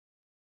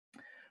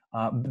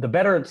 The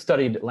better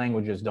studied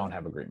languages don't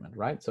have agreement,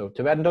 right? So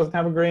Tibetan doesn't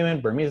have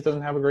agreement, Burmese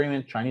doesn't have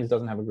agreement, Chinese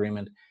doesn't have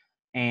agreement,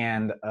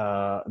 and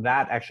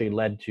that actually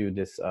led to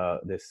this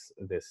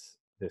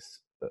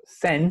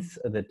sense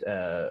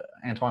that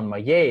Antoine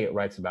Maillet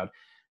writes about,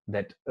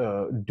 that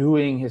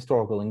doing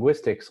historical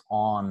linguistics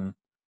on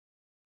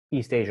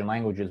East Asian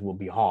languages will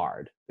be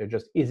hard. There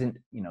just isn't,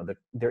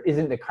 there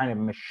isn't the kind of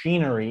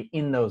machinery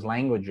in those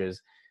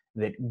languages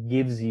that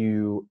gives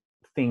you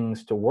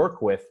things to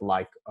work with,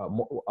 like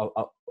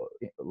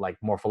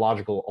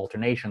morphological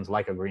alternations,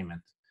 like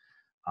agreement,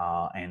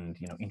 and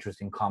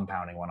interesting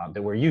compounding, whatnot,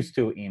 that we're used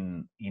to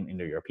in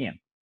Indo-European.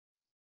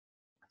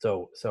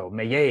 So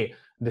Maillet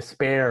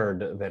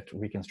despaired that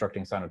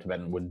reconstructing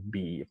Sino-Tibetan would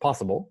be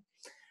possible,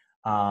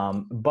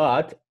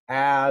 but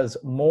as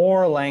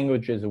more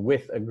languages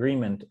with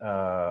agreement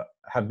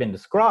have been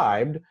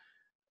described,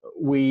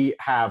 we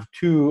have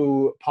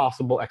two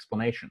possible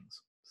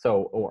explanations.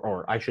 So,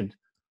 or I should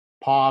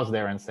pause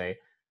there and say,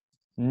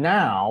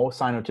 now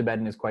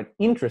Sino-Tibetan is quite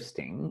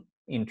interesting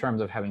in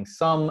terms of having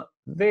some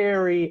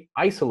very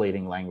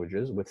isolating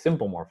languages with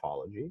simple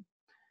morphology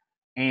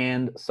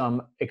and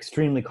some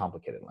extremely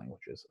complicated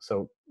languages.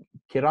 So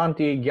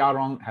Kiranti,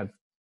 Gyalrong have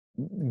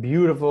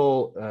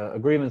beautiful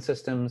agreement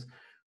systems,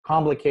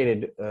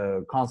 complicated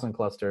consonant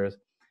clusters,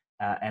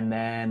 and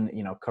then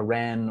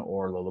Karen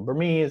or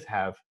Lolo-Burmese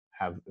have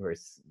very,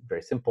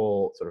 very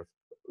simple, sort of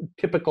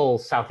typical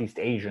Southeast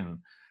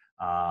Asian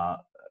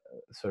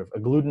sort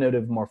of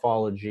agglutinative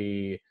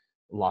morphology,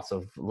 lots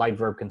of light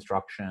verb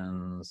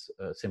constructions,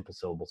 simple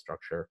syllable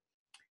structure.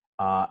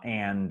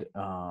 And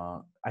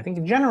I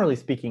think generally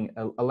speaking,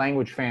 a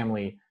language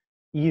family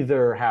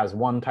either has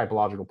one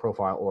typological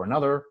profile or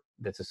another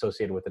that's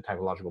associated with the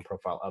typological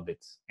profile of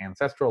its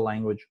ancestral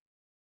language.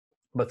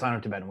 But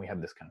Sino-Tibetan, we have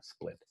this kind of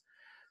split.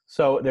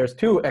 So there's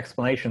two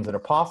explanations that are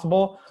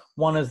possible.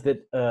 One is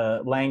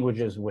that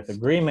languages with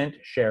agreement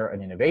share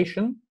an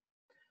innovation.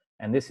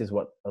 And this is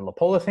what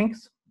Lapola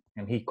thinks.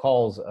 And he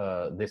calls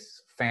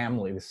this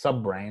family, this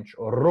sub-branch,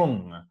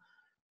 Rung,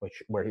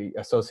 where he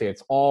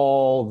associates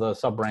all the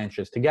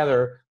sub-branches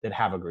together that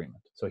have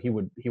agreement. So he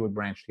would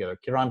branch together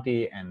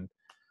Kiranti and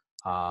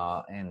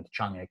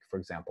Changyek, for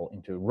example,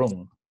 into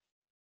Rung.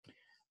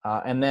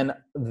 And then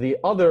the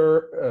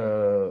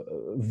other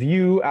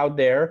view out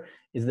there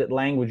is that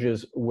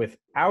languages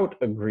without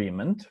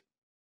agreement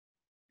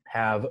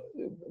have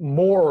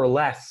more or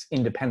less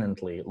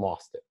independently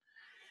lost it.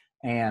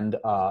 And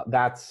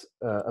that's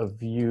a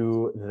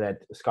view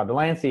that Scott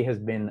Delancey has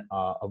been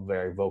a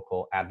very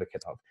vocal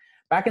advocate of.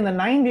 Back in the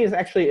 90s,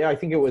 actually, I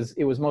think it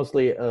was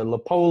mostly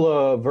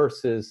Lapola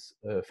versus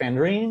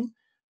Fandrine,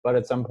 but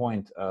at some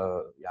point,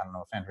 I don't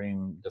know,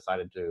 Fandrine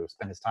decided to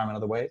spend his time in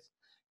other ways,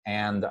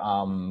 and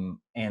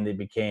it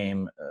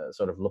became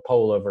sort of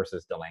Lapola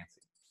versus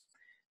Delancey.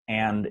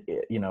 And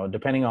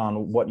depending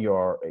on what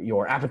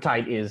your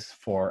appetite is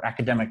for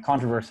academic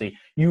controversy,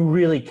 you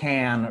really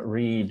can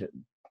read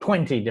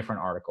 20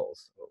 different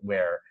articles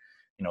where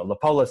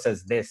Lapola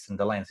says this and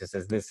Delancey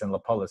says this, and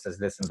Lapola says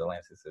this and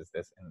Delancey says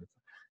this, and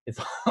it's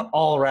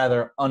all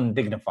rather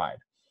undignified.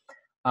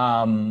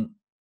 And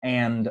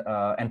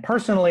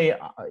personally,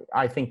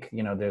 I think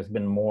there's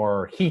been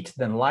more heat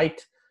than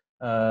light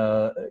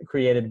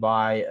created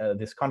by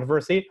this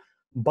controversy,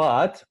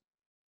 but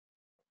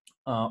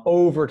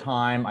over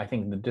time, I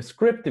think the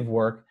descriptive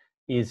work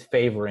is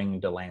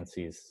favoring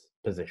Delancey's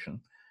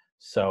position.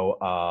 So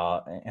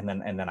and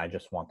then I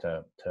just want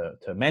to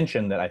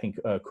mention that I think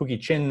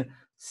Kuki-Chin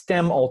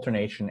stem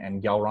alternation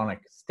and Gyalronic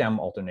stem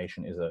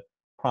alternation is a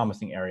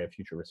promising area of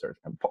future research.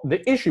 And part of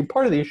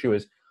the issue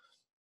is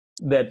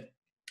that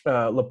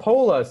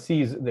Lapola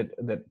sees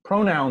that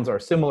pronouns are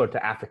similar to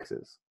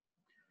affixes.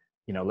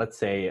 Let's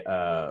say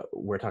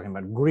we're talking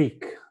about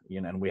Greek,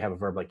 and we have a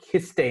verb like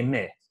histe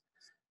me.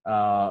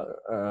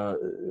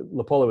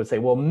 Lapola would say,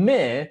 well,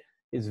 me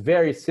is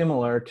very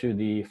similar to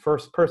the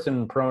first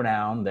person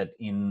pronoun that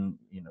in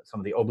some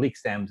of the oblique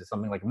stems is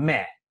something like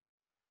me.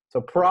 So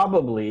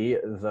probably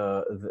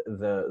the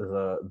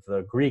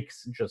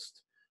Greeks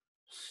just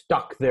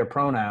stuck their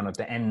pronoun at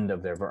the end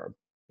of their verb.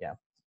 Yeah.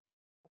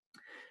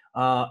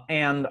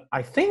 And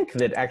I think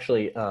that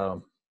actually,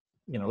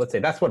 let's say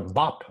that's what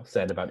Bop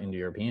said about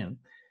Indo-European.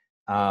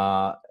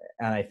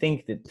 And I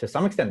think that to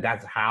some extent,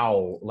 that's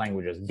how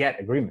languages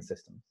get agreement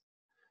systems.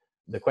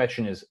 The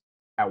question is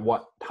at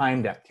what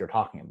time depth you're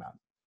talking about.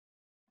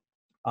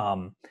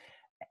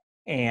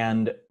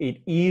 And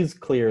it is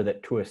clear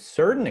that to a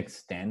certain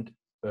extent,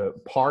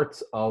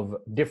 parts of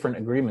different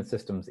agreement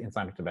systems in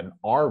Sino-Tibetan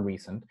are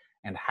recent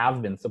and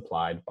have been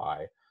supplied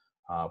by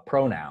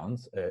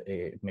pronouns,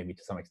 maybe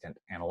to some extent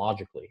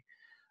analogically,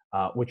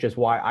 which is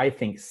why I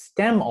think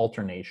stem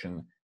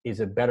alternation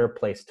is a better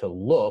place to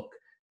look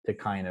to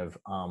kind of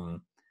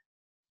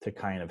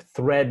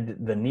thread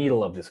the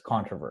needle of this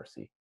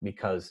controversy,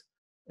 because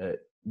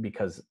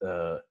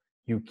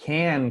you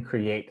can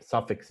create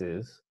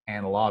suffixes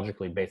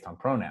analogically based on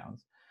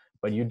pronouns,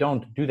 but you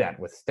don't do that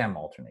with stem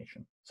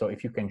alternation. So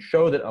if you can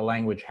show that a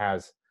language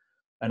has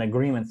an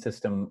agreement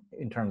system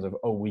in terms of,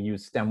 oh, we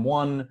use stem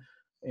 1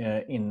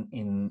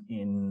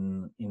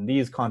 in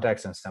these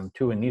contexts and stem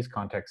 2 in these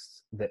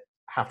contexts that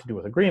have to do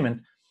with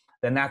agreement,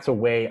 then that's a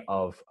way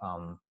of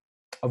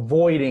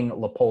avoiding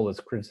Lapola's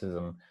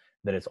criticism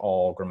that it's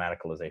all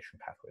grammaticalization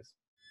pathways.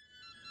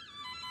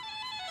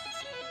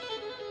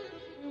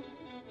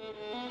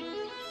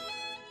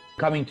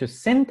 Coming to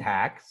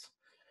syntax,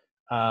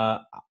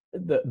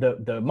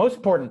 the most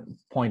important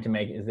point to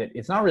make is that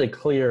it's not really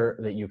clear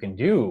that you can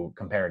do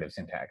comparative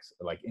syntax,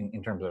 like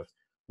in terms of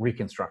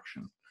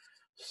reconstruction.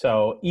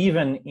 So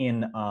even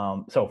in,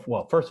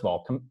 well, first of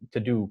all, to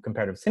do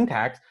comparative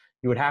syntax,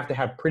 you would have to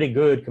have pretty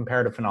good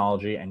comparative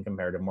phonology and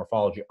comparative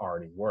morphology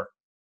already worked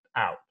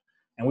out.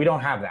 And we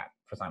don't have that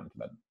for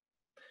Sino-Tibetan.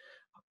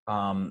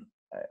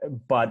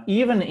 But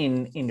even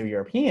in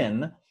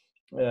Indo-European,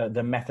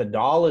 the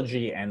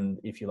methodology and,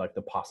 if you like,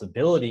 the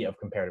possibility of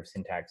comparative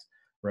syntax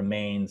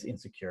remains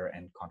insecure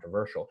and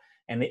controversial.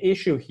 And the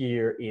issue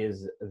here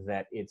is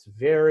that it's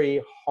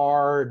very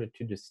hard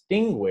to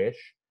distinguish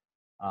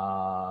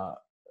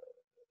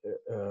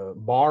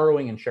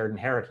borrowing and shared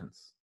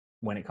inheritance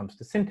when it comes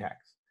to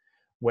syntax.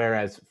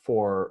 Whereas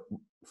for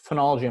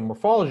phonology and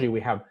morphology,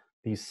 we have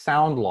these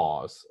sound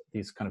laws,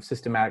 these kind of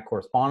systematic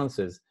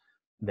correspondences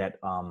that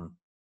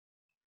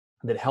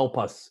that help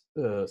us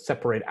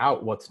separate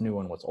out what's new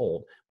and what's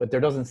old. But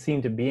there doesn't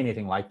seem to be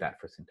anything like that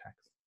for syntax.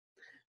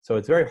 So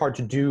it's very hard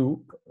to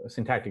do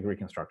syntactic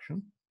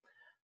reconstruction.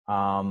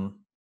 And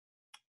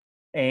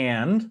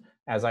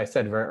as I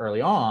said very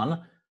early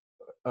on,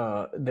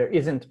 there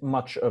isn't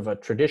much of a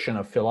tradition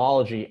of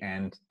philology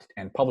and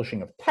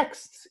publishing of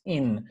texts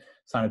in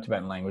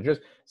Sino-Tibetan languages.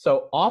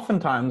 So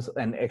oftentimes,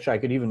 and actually I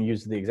could even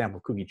use the example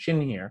of Kugi Chin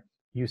here,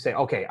 you say,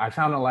 okay, I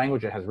found a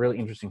language that has really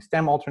interesting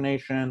stem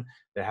alternation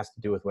that has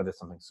to do with whether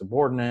something's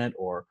subordinate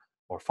or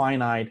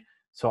finite.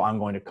 So I'm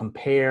going to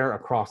compare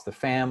across the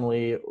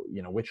family,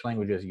 you know, which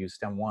languages use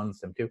stem 1,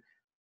 stem 2.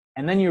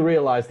 And then you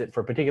realize that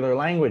for a particular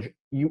language,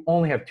 you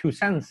only have 2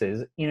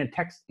 sentences in a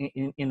text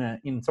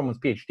in someone's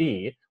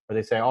PhD, where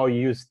they say, oh, you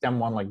use stem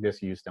 1 like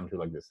this, you use stem 2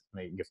 like this.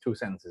 And they give 2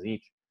 sentences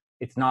each.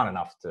 It's not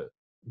enough to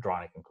draw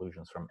any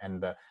conclusions from. And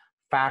the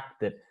fact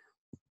that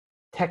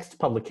text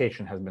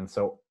publication has been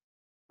so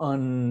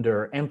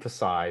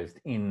underemphasized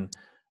in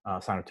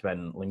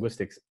Sino-Tibetan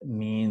linguistics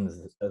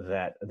means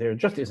that there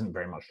just isn't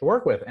very much to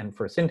work with. And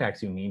for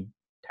syntax, you need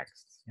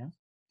texts. Yeah.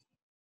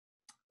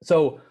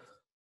 So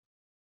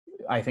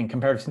I think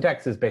comparative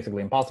syntax is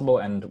basically impossible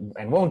and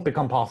won't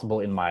become possible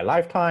in my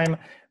lifetime.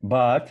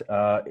 But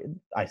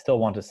I still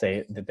want to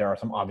say that there are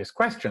some obvious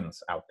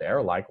questions out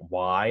there, like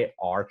why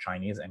are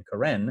Chinese and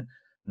Karen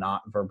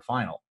not verb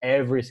final?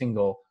 Every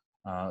single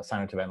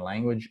Sino-Tibetan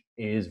language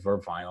is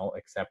verb final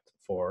except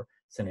for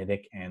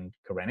Sinitic and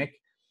Karenic.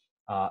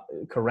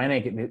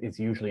 Karenic is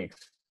usually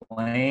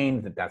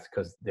explained that that's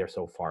because they're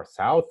so far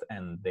south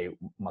and they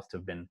must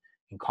have been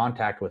in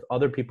contact with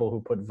other people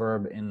who put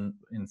verb in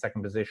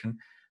second position.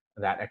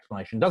 That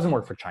explanation doesn't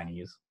work for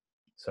Chinese.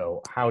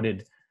 So how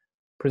did,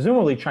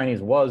 presumably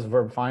Chinese was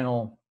verb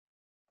final,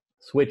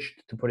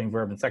 switched to putting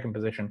verb in second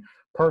position.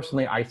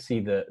 Personally, I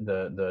see the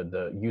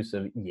use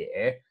of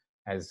ye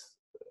as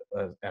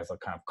a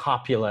kind of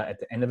copula at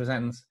the end of a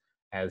sentence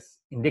as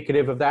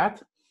indicative of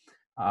that.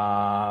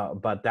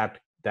 But that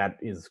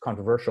is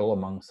controversial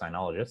among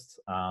sinologists.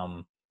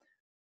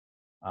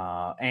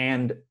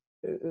 And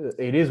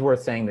it is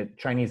worth saying that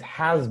Chinese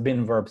has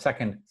been verb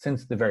second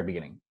since the very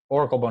beginning.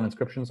 Oracle bone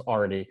inscriptions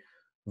already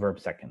verb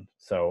second.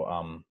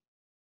 So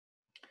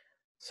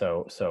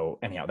so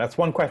anyhow, that's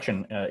one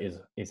question,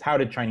 is how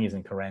did Chinese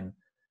and Karen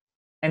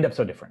end up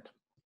so different?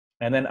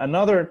 And then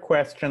another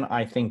question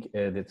I think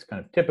that's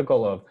kind of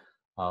typical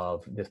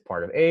of this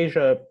part of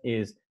Asia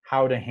is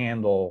how to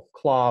handle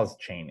clause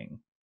chaining.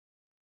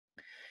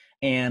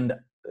 And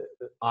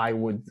I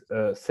would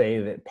say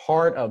that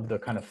part of the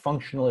kind of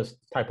functionalist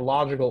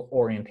typological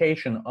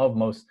orientation of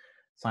most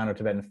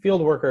Sino-Tibetan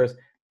field workers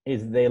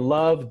is they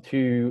love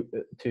to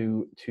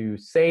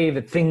say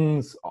that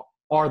things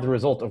are the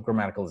result of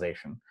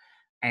grammaticalization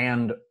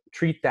and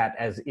treat that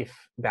as if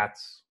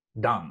that's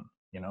done.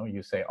 You know,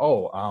 you say,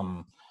 oh,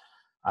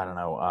 I don't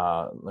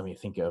know, let me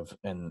think of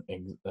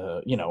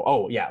you know,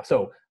 oh yeah,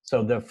 so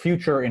the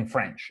future in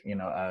French, you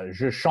know,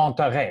 je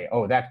chanterai,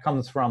 oh, that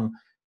comes from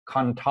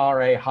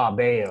cantare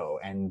habeo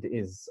and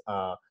is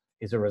a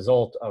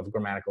result of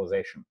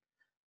grammaticalization.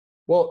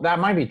 Well, that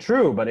might be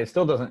true, but it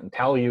still doesn't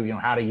tell you, you know,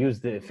 how to use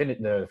the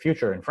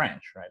future in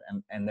French, right?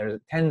 And there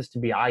tends to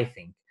be, I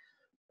think,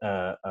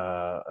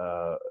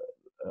 a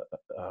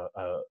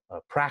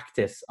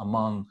practice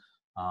among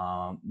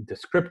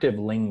descriptive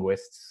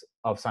linguists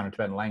of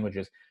Sino-Tibetan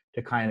languages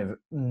to kind of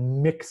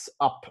mix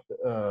up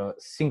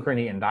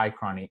synchrony and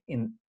diachrony,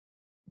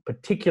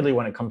 particularly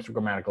when it comes to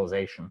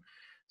grammaticalization.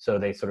 So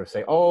they sort of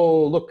say,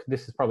 oh, look,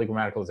 this is probably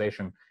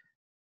grammaticalization,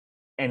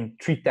 and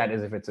treat that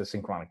as if it's a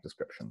synchronic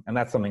description. And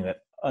that's something that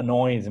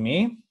annoys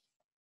me.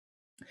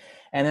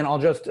 And then I'll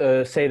just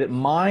say that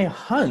my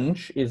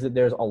hunch is that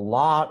there's a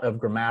lot of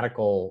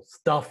grammatical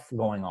stuff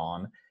going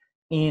on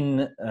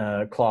in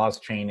clause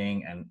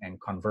chaining and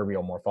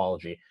converbial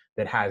morphology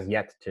that has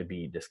yet to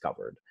be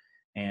discovered.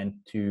 and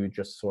to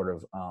just sort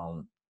of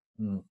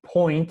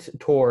point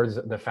towards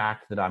the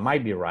fact that I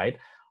might be right,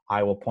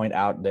 I will point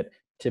out that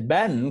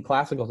Tibetan,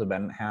 classical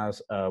Tibetan,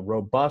 has a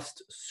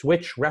robust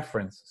switch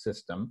reference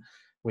system,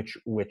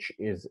 which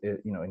is,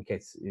 in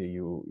case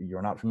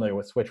you're not familiar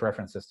with switch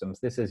reference systems,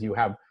 this is, you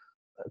have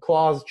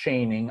clause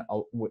chaining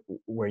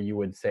where you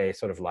would say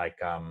sort of like,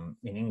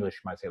 in English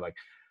you might say like,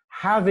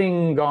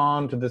 having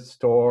gone to the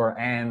store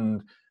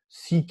and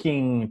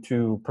seeking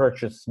to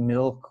purchase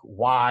milk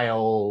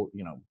while,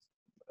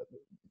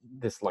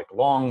 this like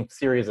long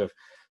series of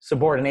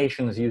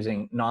subordinations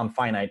using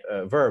non-finite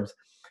verbs,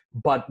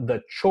 but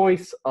the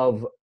choice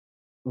of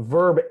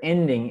verb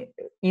ending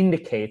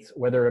indicates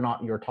whether or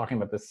not you're talking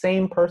about the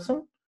same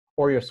person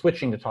or you're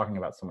switching to talking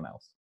about someone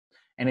else.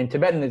 And in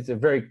Tibetan, it's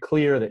very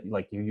clear that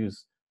like you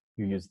use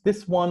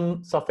this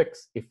one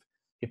suffix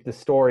if the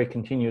story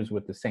continues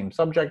with the same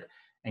subject,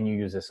 and you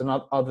use this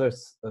other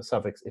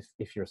suffix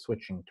if you're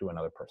switching to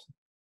another person.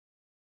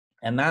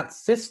 And that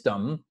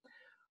system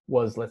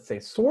was, let's say,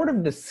 sort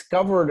of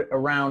discovered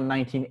around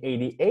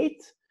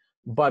 1988,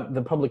 but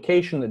the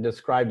publication that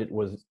described it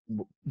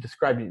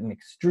in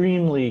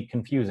extremely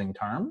confusing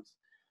terms,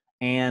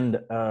 and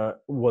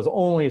was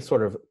only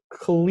sort of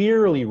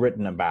clearly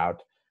written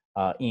about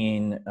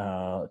in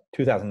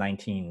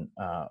 2019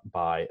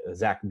 by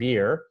Zach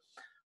Beer,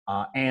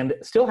 and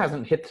still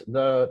hasn't hit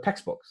the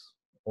textbooks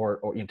or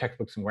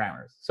textbooks and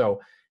grammars. So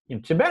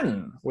in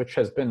Tibetan, which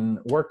has been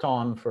worked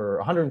on for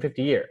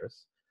 150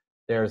 years,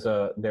 there's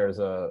a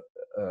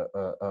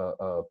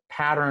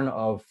pattern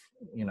of,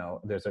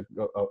 there's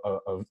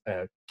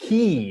a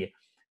key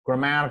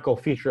grammatical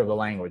feature of the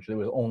language that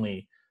was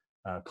only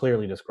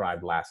clearly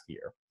described last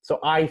year. So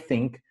I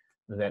think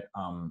that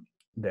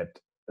that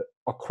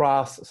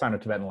across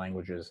Sino-Tibetan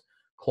languages,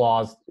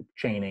 clause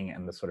chaining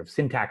and the sort of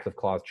syntax of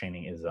clause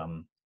chaining is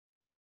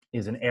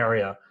an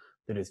area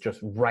that is just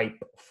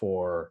ripe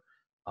for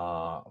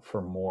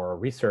more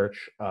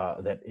research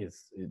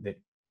that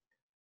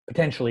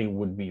potentially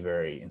would be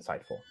very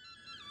insightful.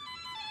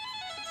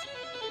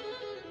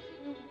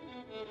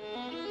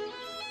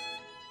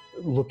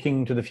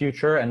 Looking to the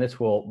future, and this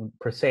will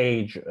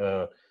presage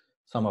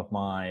some of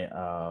my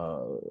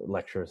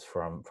lectures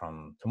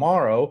from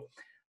tomorrow,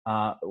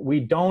 we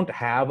don't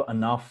have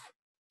enough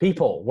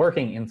people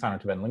working in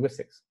Sino-Tibetan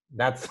linguistics.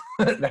 That's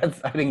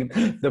I think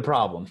the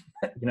problem.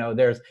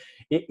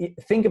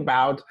 Think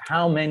about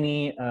how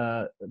many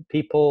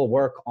people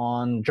work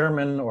on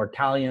German or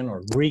Italian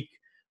or Greek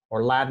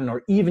or Latin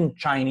or even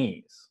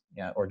Chinese,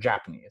 or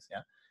Japanese.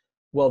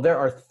 Well, there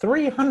are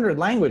 300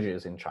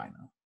 languages in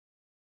China,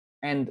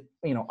 and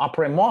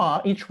après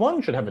moi, each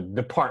one should have a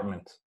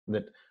department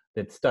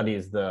that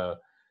studies the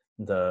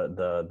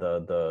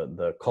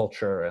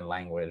culture and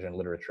language and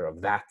literature of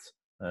that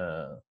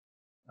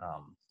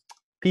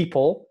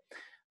people,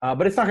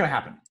 but it's not going to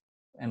happen,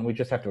 and we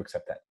just have to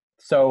accept that.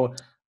 So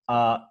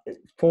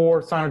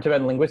for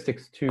Sino-Tibetan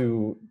linguistics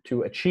to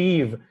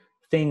achieve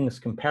things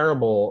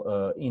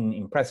comparable in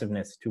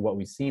impressiveness to what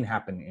we've seen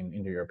happen in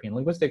Indo-European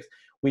linguistics,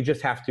 we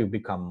just have to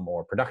become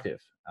more productive.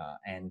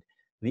 And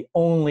the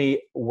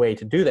only way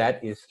to do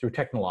that is through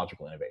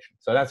technological innovation.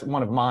 So that's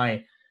one of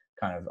my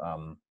kind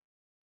of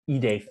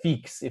idée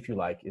fixe, if you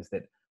like, is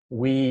that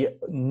we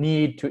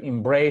need to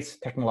embrace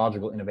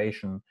technological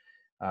innovation,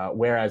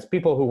 whereas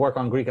people who work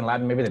on Greek and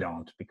Latin, maybe they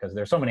don't, because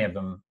there's so many of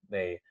them,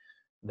 they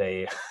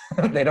they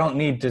don't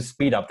need to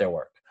speed up their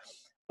work.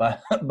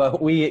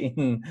 But we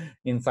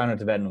in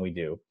Sino-Tibetan, we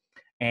do.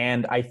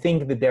 And I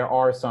think that there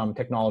are some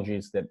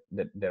technologies that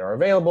are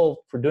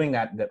available for doing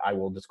that I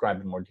will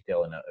describe in more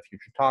detail in a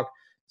future talk.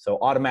 So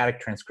automatic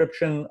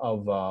transcription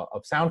of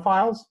sound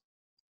files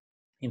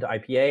into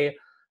IPA,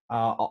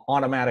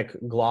 automatic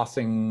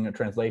glossing,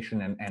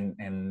 translation,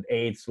 and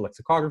aids to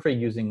lexicography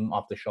using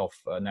off-the-shelf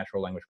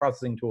natural language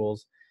processing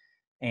tools,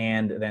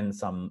 and then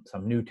some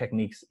new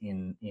techniques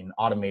in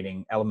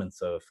automating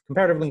elements of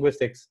comparative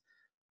linguistics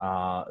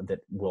that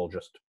we'll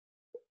just,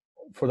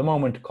 for the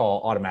moment,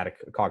 call automatic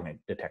cognate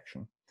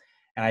detection.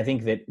 And I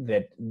think that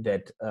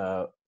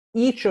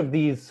each of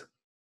these,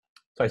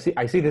 so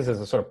I see this as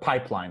a sort of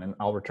pipeline, and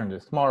I'll return to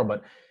this tomorrow,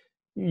 but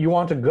you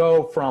want to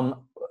go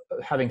from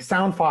having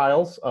sound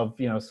files of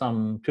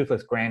some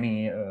toothless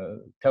granny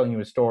telling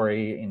you a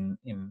story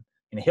in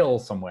a hill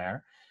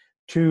somewhere,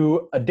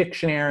 to a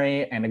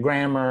dictionary and a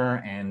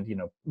grammar and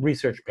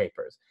research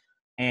papers,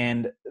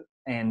 and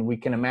we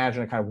can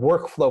imagine a kind of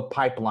workflow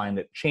pipeline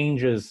that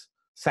changes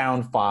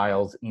sound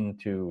files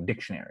into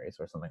dictionaries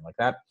or something like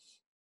that.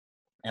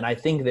 And I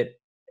think that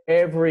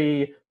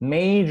every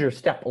major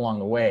step along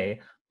the way,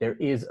 there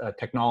is a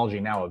technology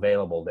now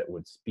available that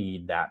would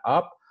speed that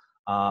up,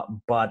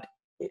 but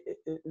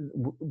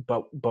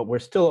we're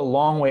still a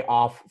long way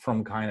off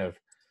from kind of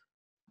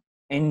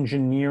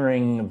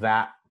engineering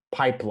that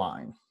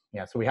pipeline.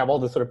 Yeah, so we have all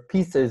the sort of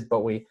pieces, but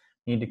we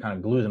need to kind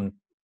of glue them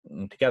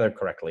together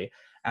correctly.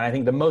 And I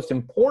think the most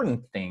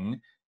important thing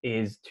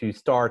is to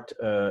start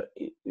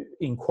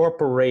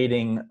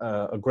incorporating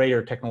a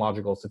greater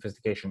technological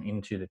sophistication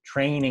into the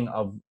training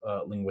of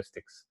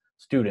linguistics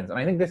students. And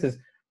I think this is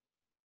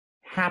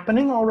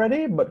happening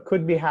already, but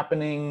could be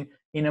happening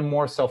in a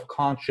more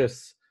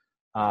self-conscious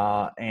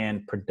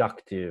and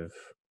productive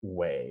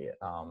way.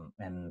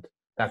 And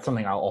that's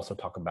something I'll also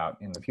talk about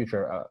in the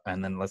future.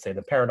 And then let's say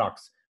the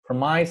paradox from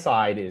my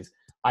side is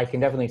I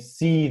can definitely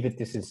see that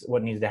this is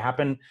what needs to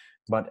happen,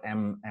 but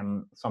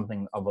am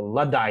something of a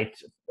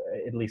Luddite,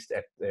 at least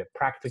at the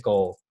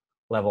practical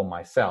level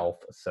myself.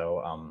 So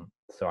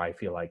so I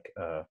feel like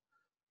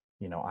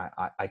you know,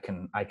 I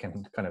can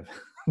kind of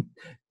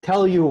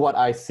tell you what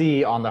I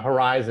see on the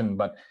horizon,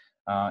 but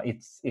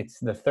it's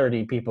the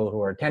 30 people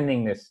who are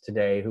attending this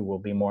today who will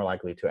be more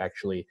likely to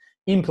actually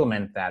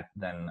implement that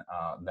than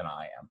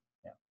I am.